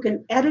somebody who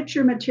can edit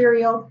your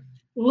material,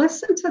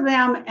 listen to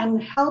them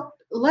and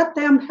let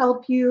them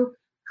help you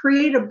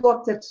create a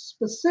book that's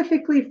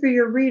specifically for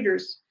your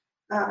readers'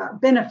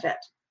 benefit.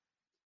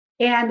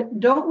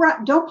 And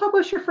don't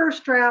publish your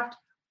first draft.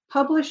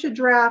 Publish a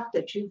draft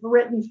that you've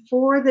written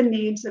for the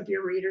needs of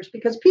your readers,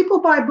 because people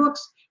buy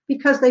books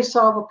because they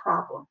solve a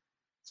problem.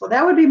 So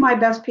that would be my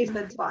best piece of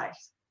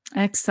advice.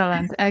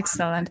 Excellent,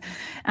 excellent.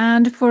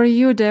 And for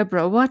you,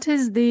 Deborah,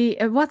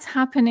 what's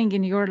happening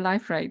in your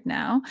life right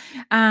now?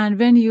 And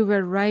when you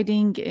were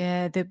writing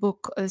the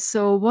book,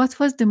 so what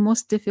was the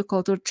most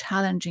difficult or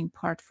challenging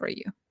part for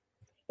you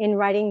in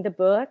writing the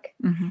book?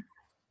 Mm-hmm.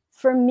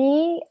 For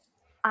me,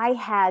 I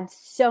had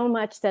so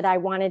much that I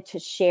wanted to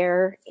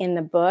share in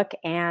the book,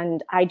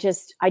 and I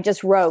just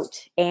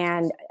wrote,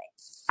 and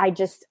I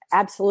just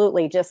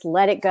absolutely just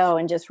let it go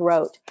and just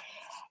wrote.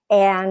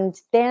 And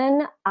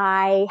then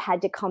I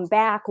had to come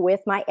back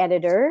with my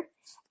editor,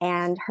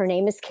 and her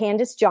name is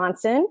Candace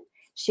Johnson.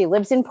 She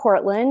lives in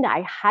Portland.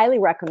 I highly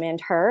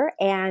recommend her.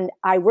 And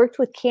I worked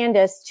with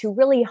Candace to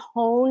really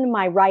hone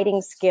my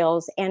writing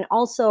skills and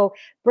also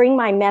bring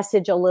my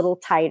message a little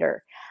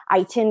tighter.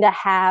 I tend to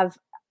have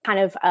kind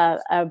of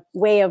a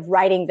way of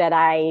writing that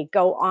I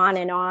go on,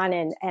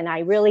 and I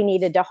really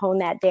needed to hone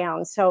that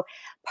down. So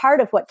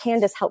part of what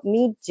Candace helped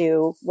me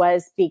do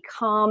was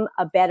become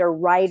a better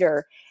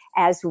writer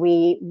as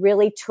we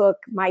really took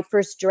my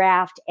first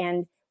draft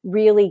and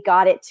really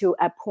got it to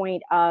a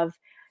point of,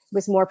 it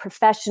was more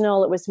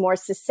professional, it was more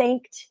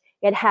succinct,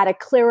 it had a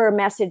clearer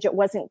message, it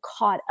wasn't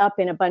caught up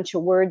in a bunch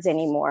of words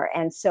anymore.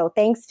 And so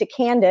thanks to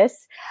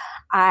Candace,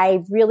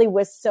 I really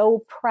was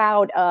so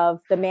proud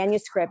of the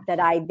manuscript that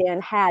I then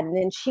had. And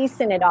then she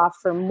sent it off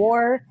for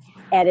more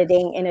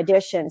editing in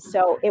addition.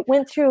 So it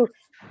went through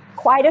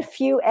quite a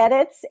few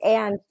edits.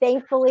 And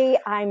thankfully,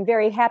 I'm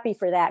very happy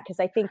for that, because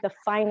I think the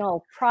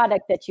final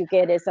product that you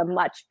get is a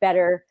much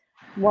better,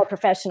 more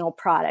professional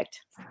product.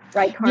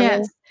 Right, Carmen?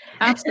 Yes,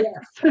 absolutely.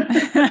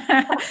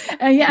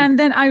 Yeah, and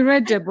then I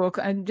read the book,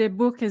 and the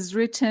book is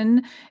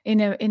written in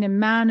a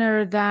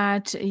manner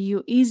that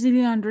you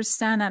easily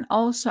understand, and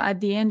also at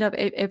the end of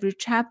every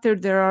chapter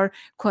there are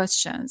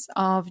questions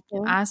of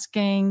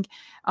asking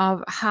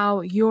of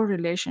how your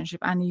relationship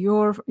and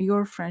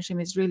your friendship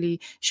is really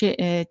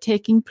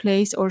taking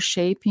place or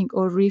shaping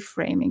or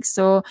reframing.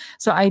 So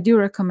I do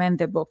recommend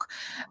the book.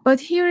 But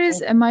here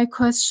is my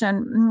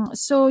question.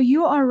 So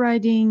you are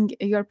writing,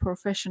 you're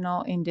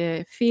professional in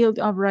the field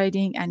of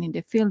writing and in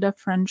the field of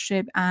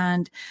friendship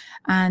and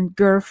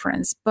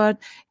girlfriends, but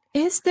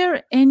is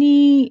there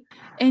any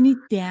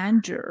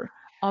danger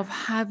of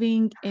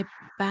having a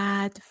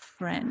bad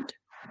friend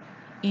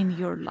in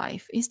your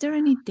life? Is there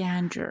any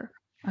danger,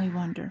 I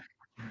wonder?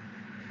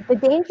 The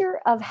danger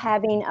of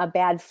having a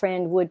bad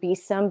friend would be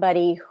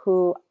somebody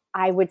who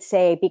I would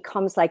say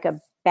becomes like a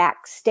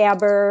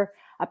backstabber,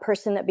 a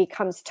person that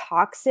becomes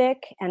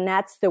toxic. And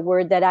that's the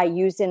word that I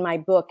use in my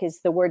book,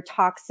 is the word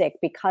toxic,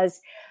 because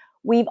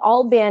we've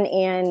all been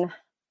in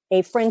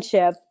a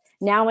friendship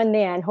now and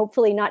then,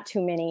 hopefully not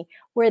too many,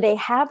 where they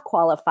have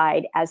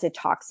qualified as a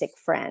toxic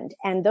friend.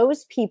 And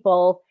those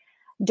people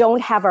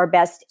don't have our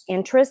best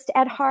interest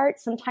at heart.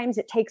 Sometimes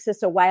it takes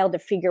us a while to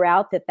figure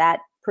out that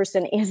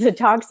person is a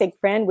toxic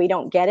friend. We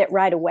don't get it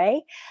right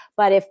away.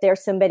 But if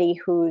there's somebody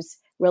who's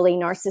really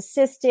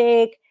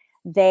narcissistic,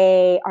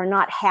 they are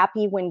not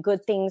happy when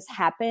good things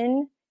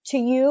happen to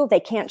you, they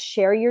can't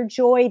share your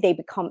joy, they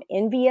become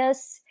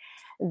envious.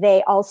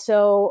 They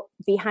also,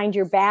 behind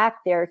your back,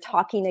 they're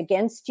talking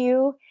against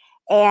you,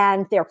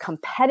 and they're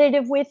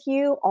competitive with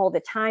you all the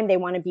time. They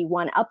want to be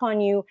one up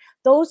on you.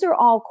 Those are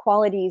all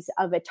qualities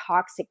of a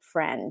toxic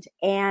friend,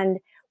 and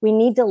we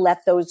need to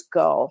let those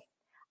go.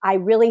 I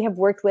really have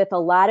worked with a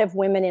lot of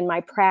women in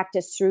my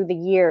practice through the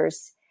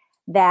years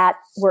that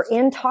were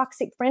in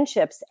toxic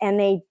friendships, and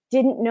they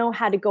didn't know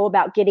how to go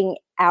about getting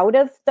out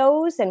of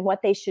those and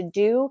what they should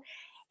do.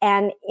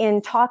 And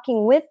in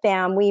talking with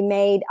them, we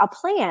made a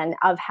plan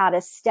of how to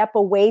step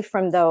away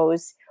from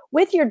those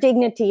with your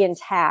dignity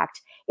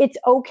intact. It's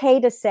okay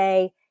to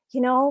say,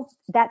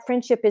 that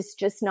friendship is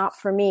just not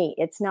for me.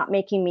 It's not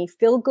making me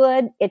feel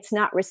good. It's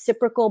not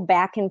reciprocal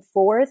back and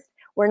forth.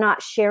 We're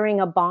not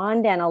sharing a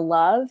bond and a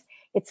love.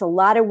 It's a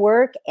lot of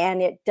work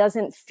and it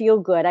doesn't feel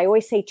good. I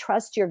always say,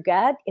 trust your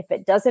gut. If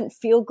it doesn't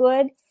feel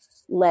good,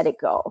 let it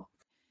go.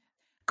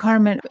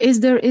 Carmen, is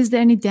there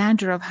any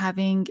danger of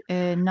having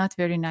a not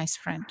very nice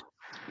friend?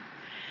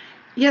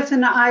 Yes,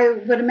 and I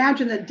would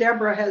imagine that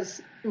Deborah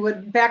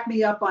would back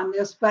me up on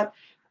this, but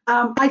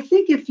I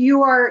think if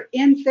you are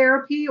in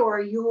therapy or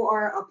you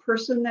are a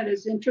person that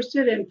is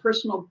interested in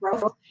personal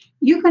growth,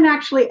 you can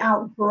actually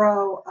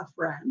outgrow a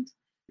friend.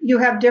 You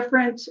have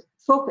different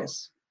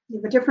focus. You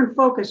have a different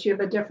focus. You have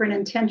a different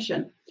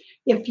intention.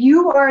 If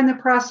you are in the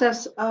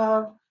process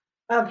of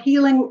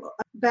healing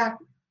back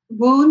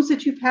wounds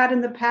that you've had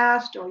in the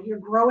past, or you're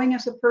growing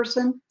as a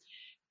person,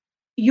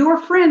 your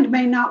friend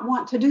may not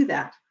want to do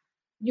that.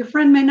 Your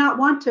friend may not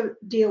want to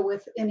deal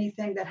with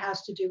anything that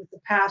has to do with the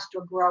past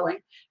or growing.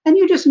 And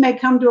you just may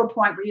come to a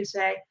point where you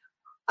say,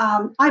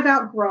 I've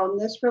outgrown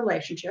this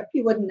relationship.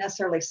 You wouldn't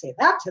necessarily say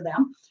that to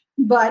them,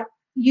 but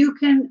you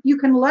can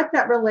let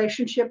that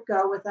relationship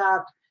go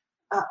without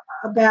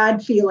a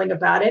bad feeling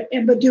about it,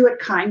 but do it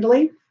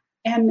kindly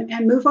and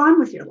move on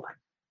with your life.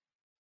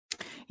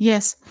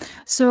 Yes.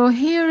 So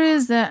here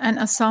is an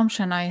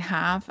assumption I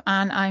have,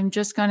 and I'm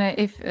just gonna,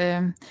 if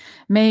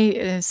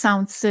may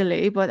sound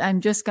silly, but I'm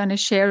just gonna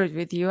share it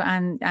with you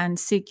and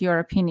seek your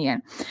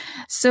opinion.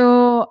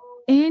 So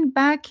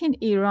back in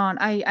Iran,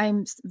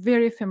 I'm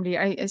very familiar.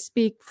 I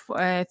speak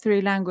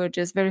 3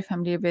 languages, very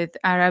familiar with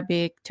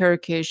Arabic,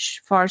 Turkish,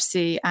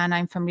 Farsi, and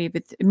I'm familiar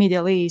with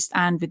Middle East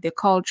and with the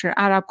culture,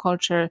 Arab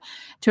culture,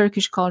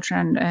 Turkish culture,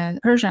 and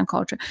Persian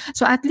culture.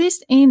 So at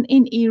least in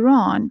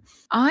Iran,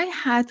 I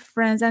had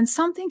friends and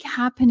something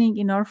happening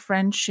in our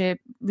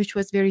friendship, which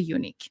was very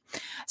unique.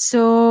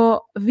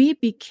 So we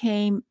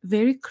became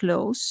very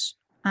close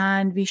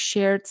and we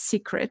shared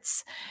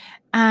secrets.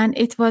 And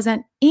it was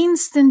an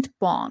instant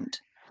bond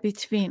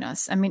between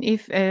us. I mean,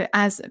 if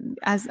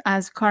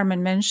as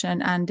Carmen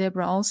mentioned, and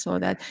Deborah also,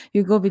 that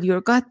you go with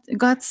your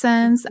gut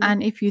sense,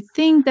 and if you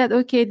think that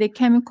okay, the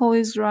chemical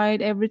is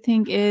right,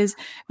 everything is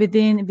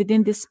within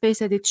the space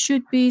that it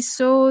should be,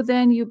 so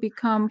then you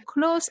become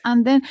close,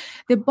 and then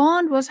the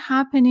bond was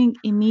happening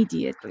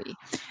immediately.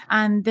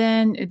 And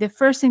then the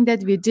first thing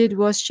that we did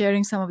was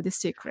sharing some of the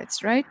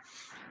secrets, right?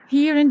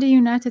 Here in the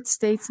United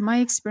States, my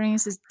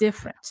experience is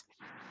different.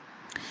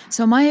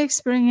 So my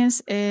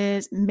experience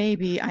is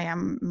maybe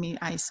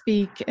I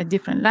speak a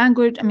different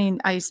language. I mean,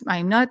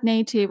 I'm not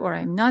native or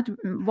I'm not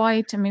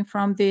white. I mean,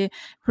 from the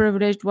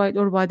privileged white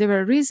or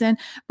whatever reason.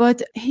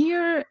 But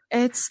here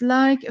it's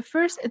like,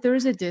 first, there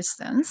is a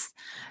distance.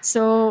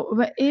 So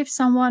if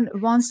someone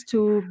wants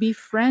to be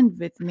friend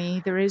with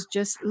me, there is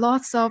just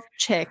lots of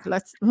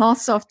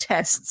lots of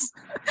tests.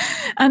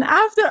 And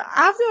after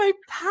I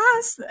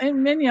pass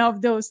in many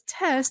of those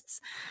tests,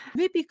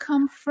 we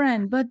become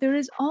friends. But there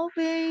is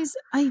always,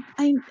 I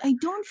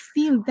don't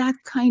feel that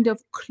kind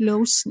of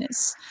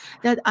closeness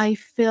that I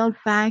felt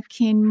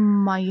back in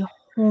my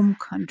home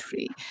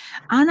country.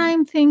 And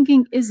I'm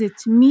thinking, is it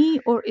me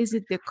or is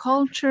it the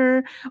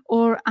culture,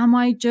 or am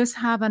I just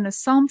have an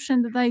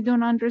assumption that I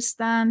don't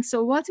understand?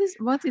 So what is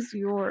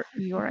your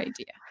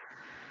idea?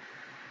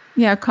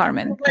 Yeah,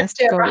 Carmen, let's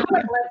go with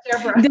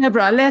you.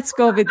 Deborah, let's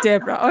go with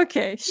Deborah.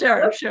 Okay,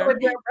 sure.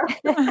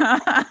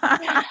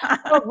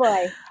 Oh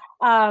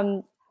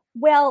boy.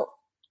 Well,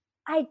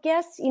 I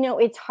guess,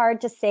 it's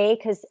hard to say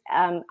because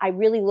I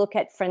really look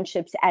at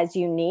friendships as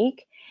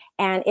unique.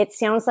 And it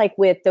sounds like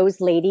with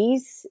those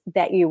ladies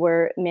that you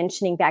were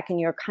mentioning back in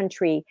your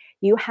country,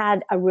 you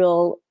had a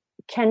real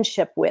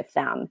kinship with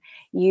them.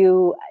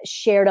 You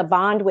shared a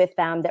bond with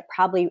them that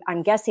probably,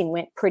 I'm guessing,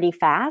 went pretty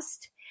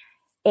fast.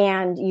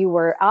 And you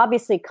were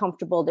obviously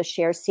comfortable to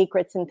share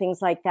secrets and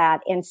things like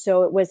that. And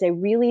so it was a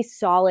really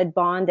solid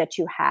bond that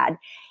you had.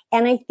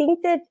 And I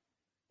think that,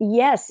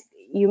 yes,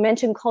 you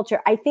mentioned culture.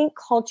 I think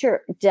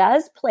culture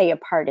does play a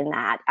part in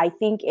that. I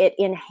think it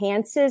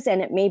enhances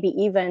and it maybe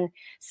even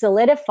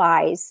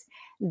solidifies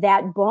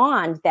that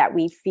bond that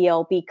we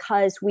feel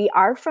because we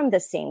are from the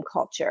same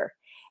culture.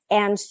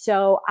 And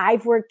so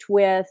I've worked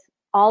with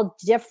all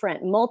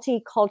different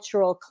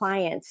multicultural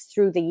clients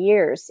through the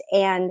years,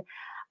 and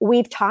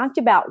we've talked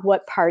about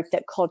what part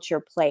that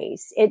culture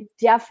plays. It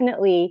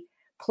definitely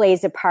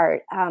plays a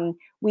part.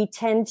 We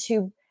tend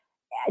to,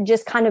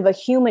 just kind of a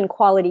human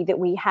quality that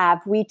we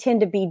have, we tend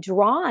to be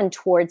drawn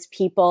towards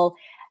people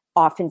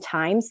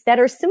oftentimes that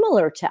are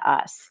similar to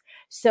us.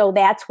 So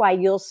that's why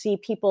you'll see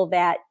people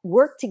that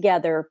work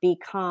together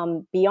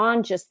become,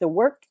 beyond just the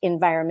work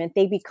environment,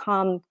 they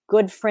become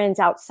good friends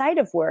outside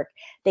of work.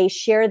 They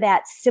share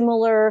that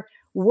similar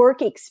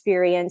work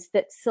experience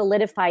that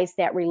solidifies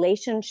that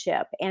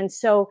relationship. And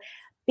so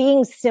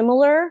being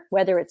similar,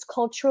 whether it's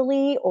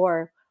culturally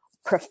or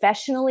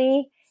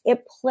professionally,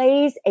 it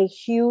plays a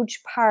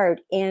huge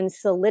part in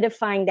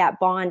solidifying that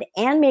bond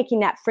and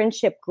making that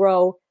friendship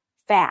grow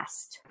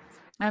fast.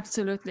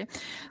 Absolutely.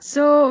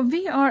 So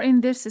we are in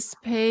this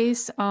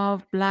space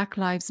of Black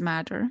Lives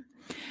Matter.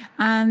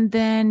 And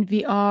then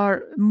we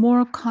are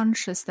more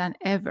conscious than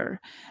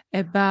ever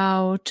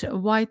about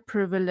white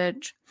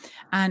privilege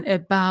and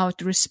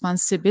about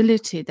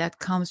responsibility that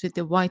comes with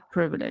the white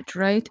privilege,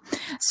 right?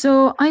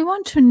 So I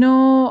want to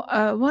know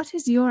what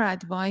is your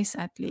advice,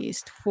 at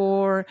least,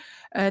 for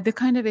the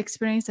kind of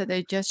experience that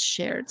I just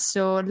shared.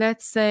 So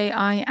let's say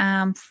I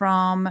am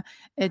from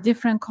a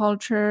different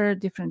culture,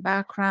 different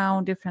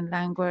background, different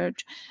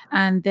language,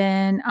 and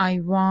then I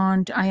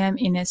am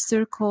in a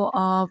circle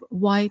of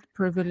white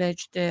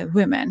privileged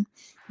women,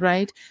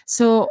 right?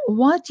 So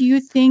what do you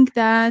think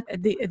that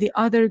the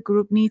other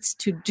group needs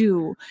to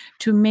do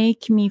to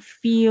make me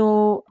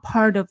feel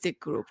part of the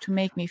group, to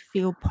make me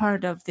feel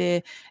part of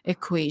the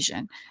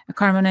equation?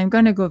 Carmen, I'm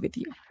going to go with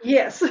you.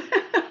 Yes,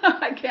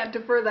 I can't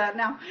defer that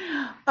now.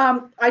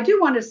 I do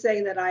want to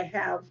say that I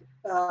have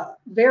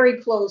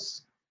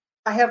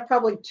I have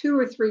probably 2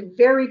 or 3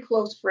 very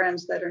close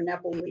friends that are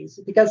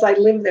Nepalese because I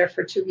lived there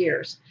for 2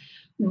 years.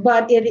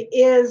 But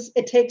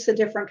it takes a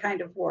different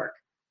kind of work.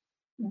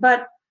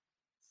 But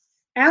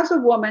as a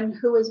woman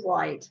who is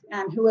white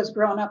and who has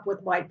grown up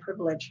with white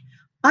privilege,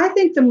 I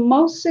think the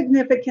most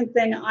significant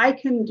thing I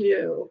can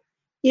do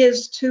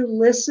is to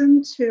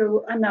listen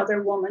to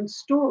another woman's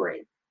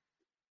story,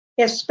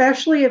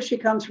 especially if she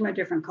comes from a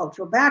different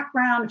cultural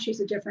background, if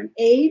she's a different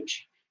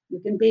age. You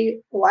can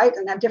be white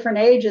and a different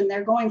age, and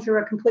they're going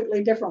through a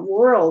completely different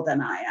world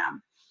than I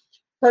am.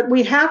 But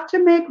we have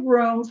to make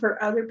room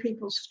for other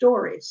people's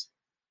stories,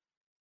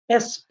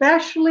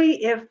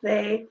 especially if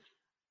they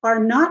are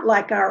not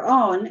like our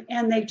own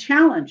and they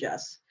challenge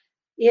us.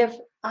 If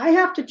I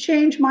have to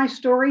change my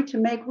story to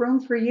make room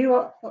for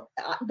you,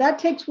 that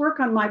takes work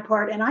on my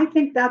part. And I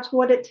think that's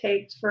what it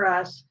takes for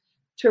us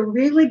to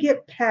really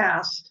get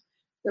past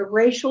the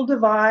racial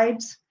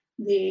divides,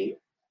 the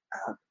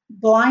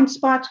blind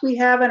spots we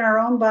have in our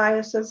own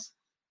biases.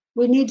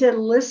 We need to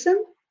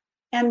listen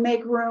and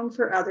make room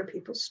for other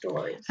people's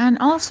stories. And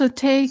also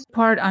take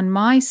part on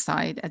my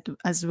side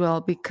as well,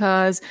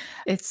 because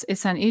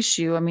it's an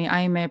issue. I mean,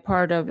 I'm a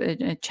part of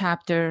a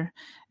chapter,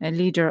 a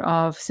leader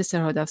of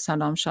Sisterhood of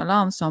Salam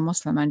Shalom, so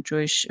Muslim and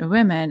Jewish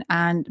women.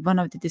 And one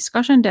of the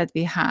discussion that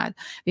we have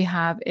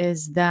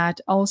is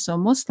that also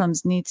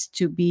Muslims needs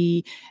to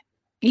be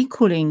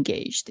equally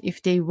engaged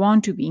if they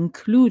want to be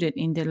included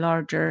in the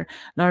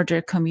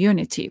larger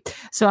community.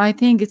 So I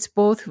think it's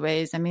both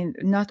ways. I mean,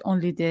 not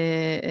only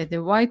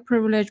the white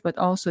privilege, but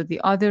also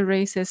the other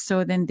races.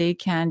 So then they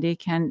can.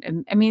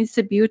 I mean, it's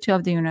the beauty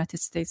of the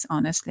United States,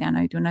 honestly. And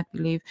I do not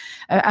believe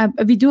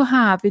we do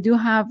have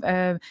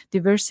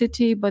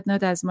diversity, but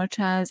not as much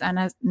as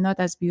not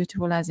as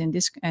beautiful as in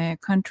this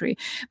country.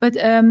 But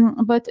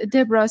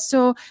Deborah,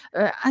 so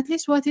at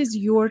least what is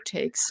your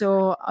take?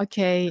 So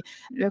okay,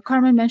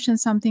 Carmen mentioned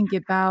something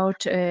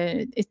about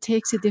it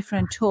takes a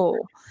different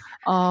toll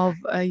of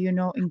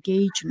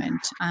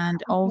engagement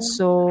and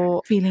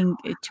also feeling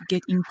to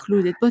get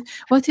included. But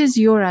what is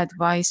your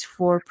advice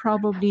for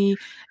probably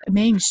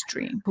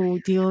mainstream who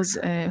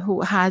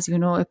has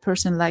a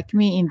person like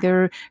me in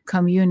their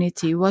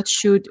community? What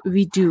should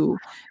we do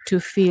to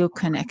feel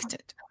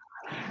connected?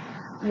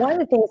 One of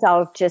the things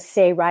I'll just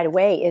say right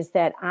away is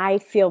that I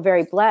feel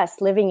very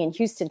blessed living in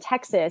Houston,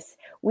 Texas.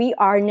 We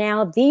are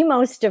now the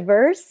most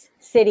diverse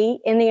city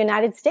in the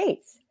United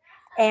States.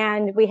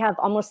 And we have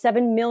almost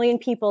 7 million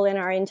people in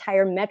our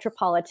entire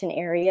metropolitan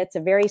area. It's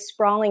a very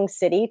sprawling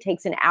city. It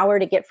takes an hour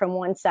to get from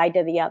one side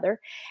to the other.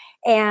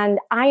 And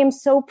I am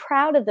so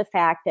proud of the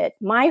fact that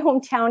my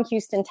hometown,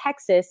 Houston,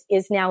 Texas,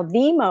 is now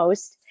the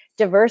most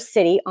diverse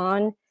city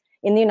in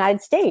the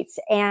United States.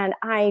 And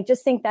I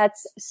just think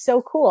that's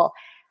so cool.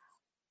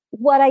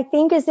 What I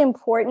think is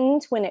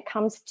important when it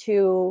comes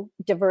to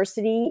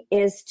diversity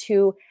is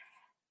to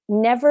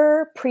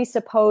never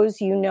presuppose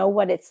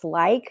what it's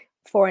like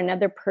for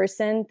another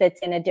person that's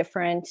in a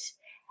different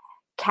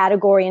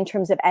category in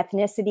terms of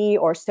ethnicity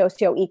or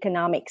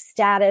socioeconomic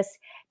status.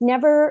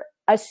 Never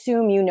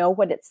assume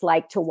what it's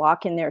like to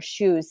walk in their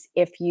shoes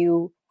if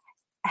you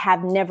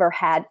have never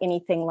had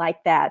anything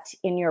like that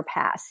in your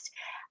past.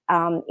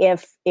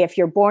 If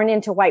you're born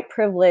into white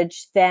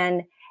privilege,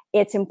 then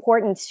it's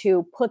important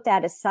to put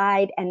that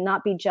aside and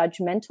not be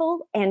judgmental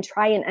and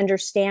try and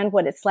understand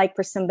what it's like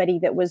for somebody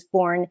that was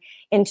born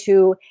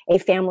into a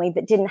family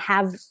that didn't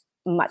have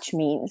much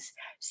means.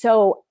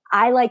 So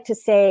I like to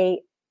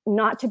say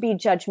not to be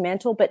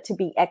judgmental, but to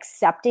be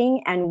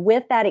accepting. And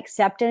with that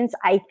acceptance,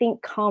 I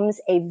think comes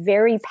a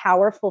very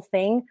powerful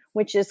thing,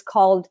 which is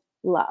called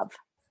love.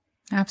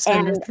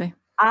 Absolutely. And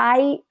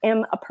I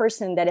am a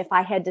person that if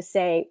I had to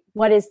say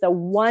what is the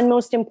one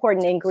most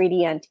important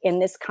ingredient in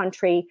this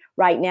country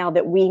right now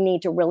that we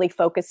need to really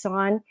focus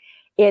on,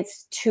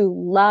 it's to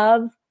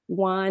love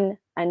one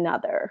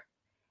another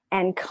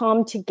and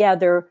come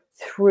together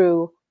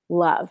through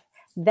love.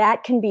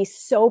 That can be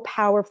so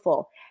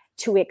powerful,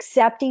 to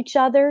accept each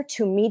other,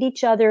 to meet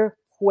each other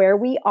where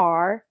we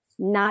are,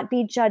 not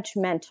be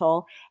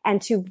judgmental,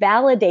 and to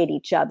validate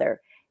each other.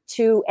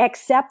 To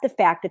accept the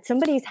fact that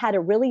somebody's had a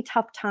really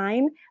tough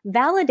time,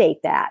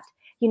 validate that.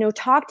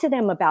 Talk to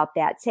them about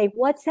that. Say,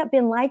 what's that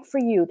been like for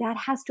you? That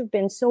has to have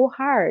been so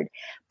hard,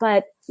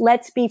 but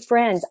let's be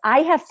friends. I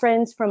have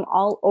friends from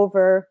all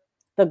over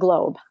the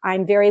globe.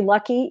 I'm very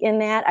lucky in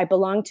that I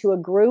belong to a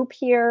group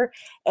here,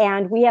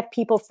 and we have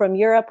people from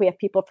Europe, we have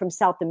people from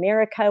South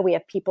America, we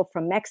have people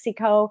from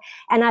Mexico.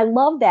 And I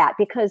love that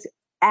because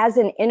as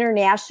an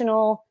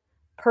international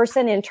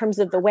person, in terms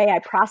of the way I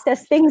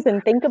process things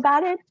and think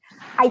about it,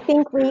 I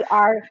think we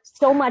are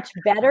so much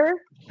better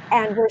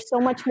and we're so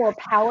much more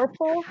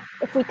powerful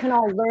if we can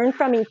all learn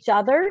from each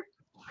other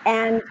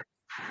and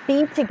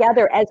be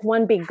together as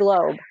one big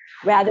globe,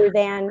 rather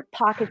than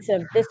pockets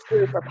of this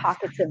group or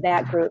pockets of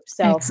that group.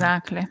 So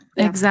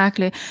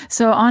Exactly.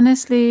 So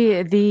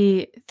honestly,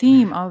 the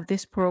theme of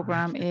this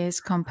program is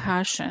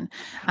compassion.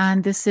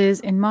 And this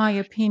is, in my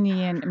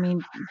opinion, I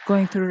mean,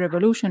 going through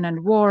revolution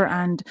and war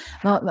and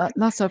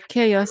lots of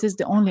chaos is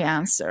the only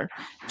answer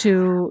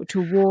to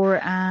war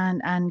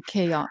and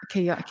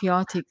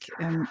chaotic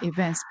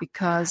events,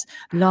 because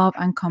love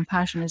and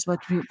compassion is what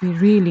we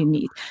really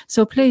need.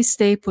 So please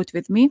stay put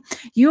with me.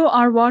 You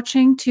are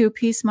watching To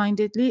Peace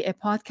Mindedly, a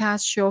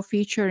podcast show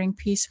featuring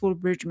peaceful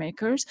bridge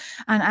makers.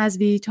 And as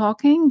we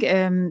talking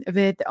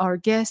with our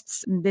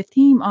guests, the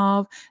theme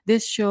of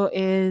this show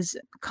is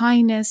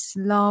kindness,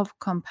 love,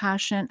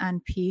 compassion,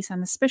 and peace,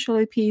 and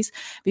especially peace,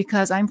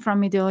 because I'm from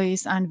Middle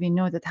East and we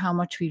know that how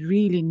much we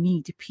really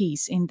need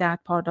peace in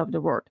that part of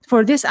the world.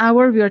 For this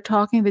hour, we are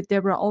talking with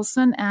Deborah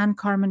Olson and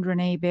Carmen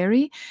Renee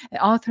Berry,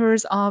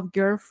 authors of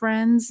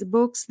Girlfriends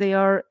books. They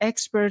are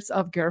experts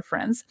of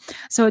girlfriends.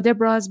 So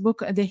Deborah's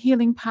book, The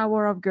Healing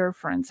Power of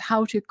Girlfriends,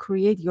 How to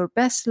Create Your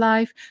Best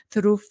Life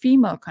Through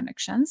Female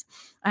Connections.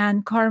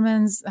 And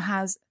Carmen's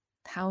has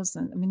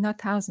not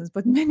thousands,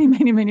 but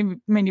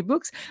many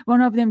books.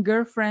 One of them,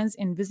 Girlfriends,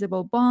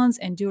 Invisible Bonds,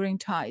 Enduring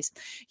Ties.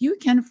 You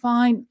can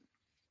find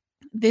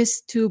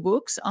these two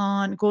books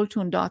on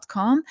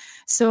goldtune.com.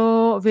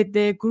 So with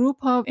the group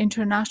of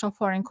international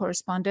foreign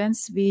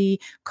correspondents, we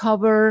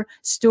cover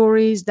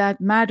stories that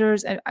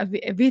matters,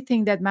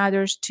 everything that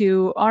matters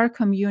to our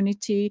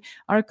community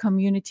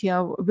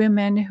of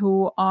women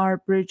who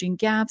are bridging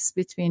gaps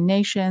between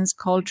nations,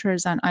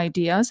 cultures, and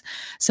ideas.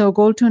 So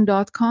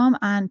goldtune.com,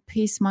 and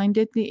Peace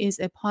Mindedly is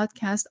a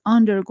podcast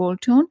under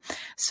Goldtune.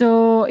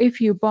 So if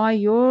you buy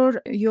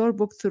your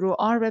book through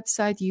our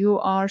website, you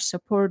are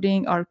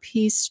supporting our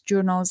peace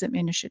journalism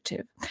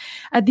initiative.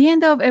 At the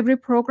end of every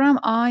program,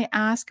 I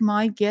ask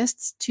my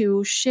guests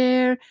to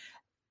share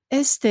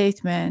a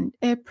statement,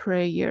 a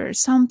prayer,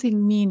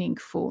 something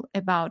meaningful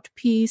about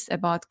peace,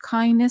 about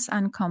kindness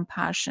and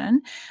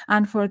compassion.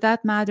 And for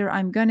that matter,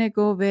 I'm going to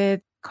go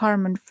with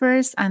Carmen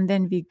first, and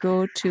then we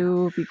go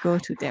to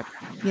Deborah.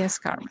 Yes,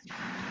 Carmen.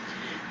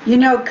 You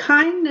know,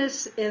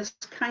 kindness is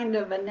kind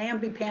of a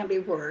namby-pamby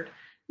word.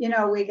 You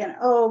know, we can,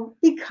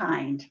 be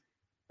kind.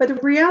 But the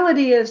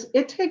reality is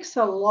it takes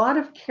a lot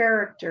of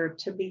character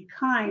to be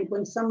kind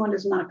when someone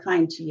is not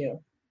kind to you.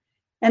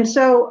 And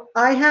so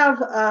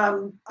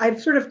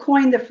I've sort of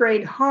coined the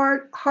phrase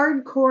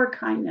hardcore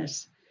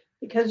kindness,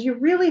 because you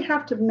really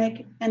have to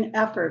make an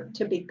effort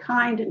to be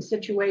kind in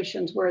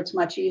situations where it's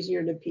much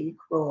easier to be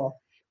cruel.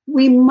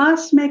 We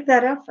must make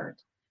that effort.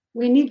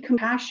 We need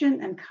compassion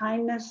and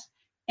kindness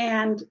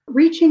and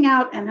reaching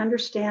out and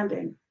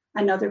understanding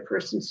another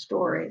person's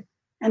story.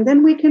 And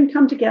then we can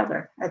come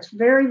together. That's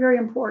very, very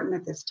important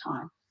at this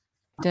time.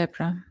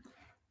 Deborah.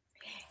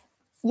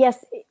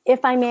 Yes,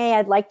 if I may,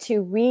 I'd like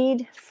to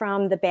read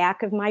from the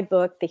back of my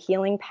book, The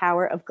Healing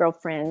Power of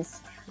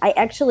Girlfriends. I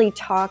actually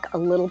talk a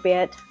little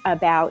bit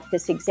about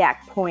this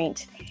exact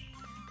point,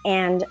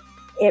 and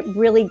it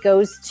really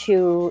goes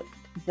to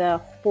the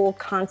whole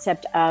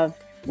concept of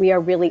we are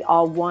really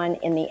all one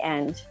in the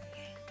end.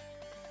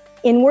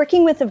 In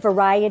working with a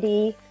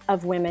variety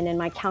of women in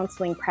my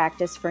counseling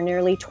practice for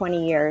nearly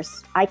 20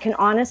 years, I can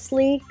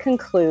honestly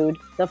conclude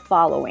the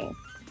following.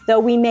 Though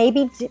we may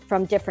be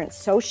from different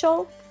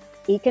social,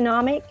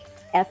 economic,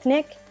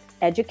 ethnic,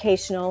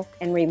 educational,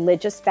 and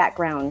religious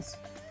backgrounds,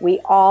 we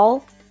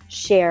all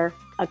share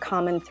a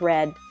common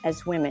thread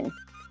as women.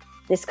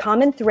 This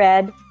common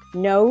thread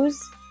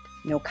knows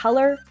no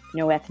color,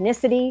 no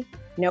ethnicity,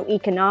 no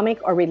economic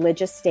or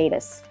religious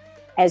status.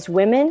 As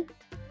women,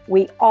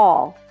 we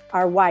all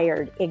are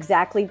wired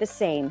exactly the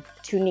same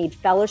to need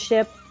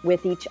fellowship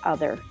with each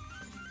other.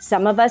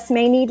 Some of us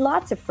may need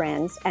lots of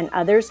friends, and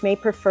others may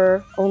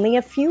prefer only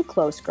a few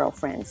close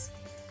girlfriends.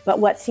 But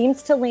what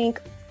seems to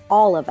link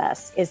all of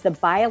us is the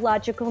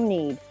biological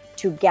need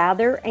to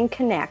gather and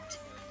connect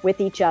with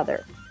each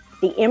other.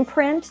 The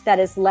imprint that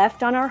is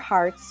left on our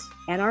hearts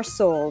and our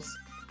souls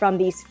from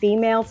these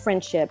female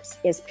friendships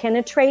is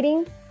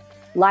penetrating,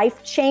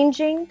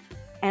 life-changing,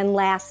 and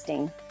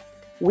lasting.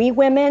 We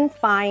women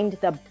find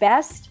the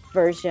best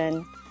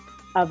version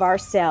of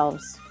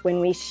ourselves when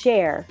we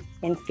share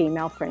in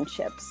female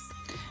friendships.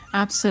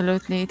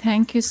 Absolutely.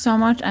 Thank you so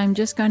much. I'm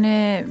just going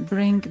to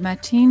bring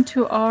Mateen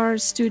to our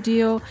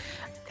studio.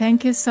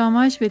 Thank you so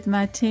much with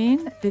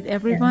Mateen, with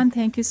everyone. Yeah.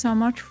 Thank you so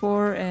much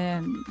for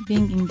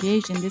being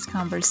engaged in this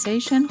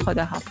conversation.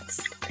 Khuda Hafiz.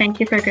 Thank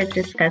you for a good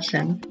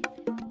discussion.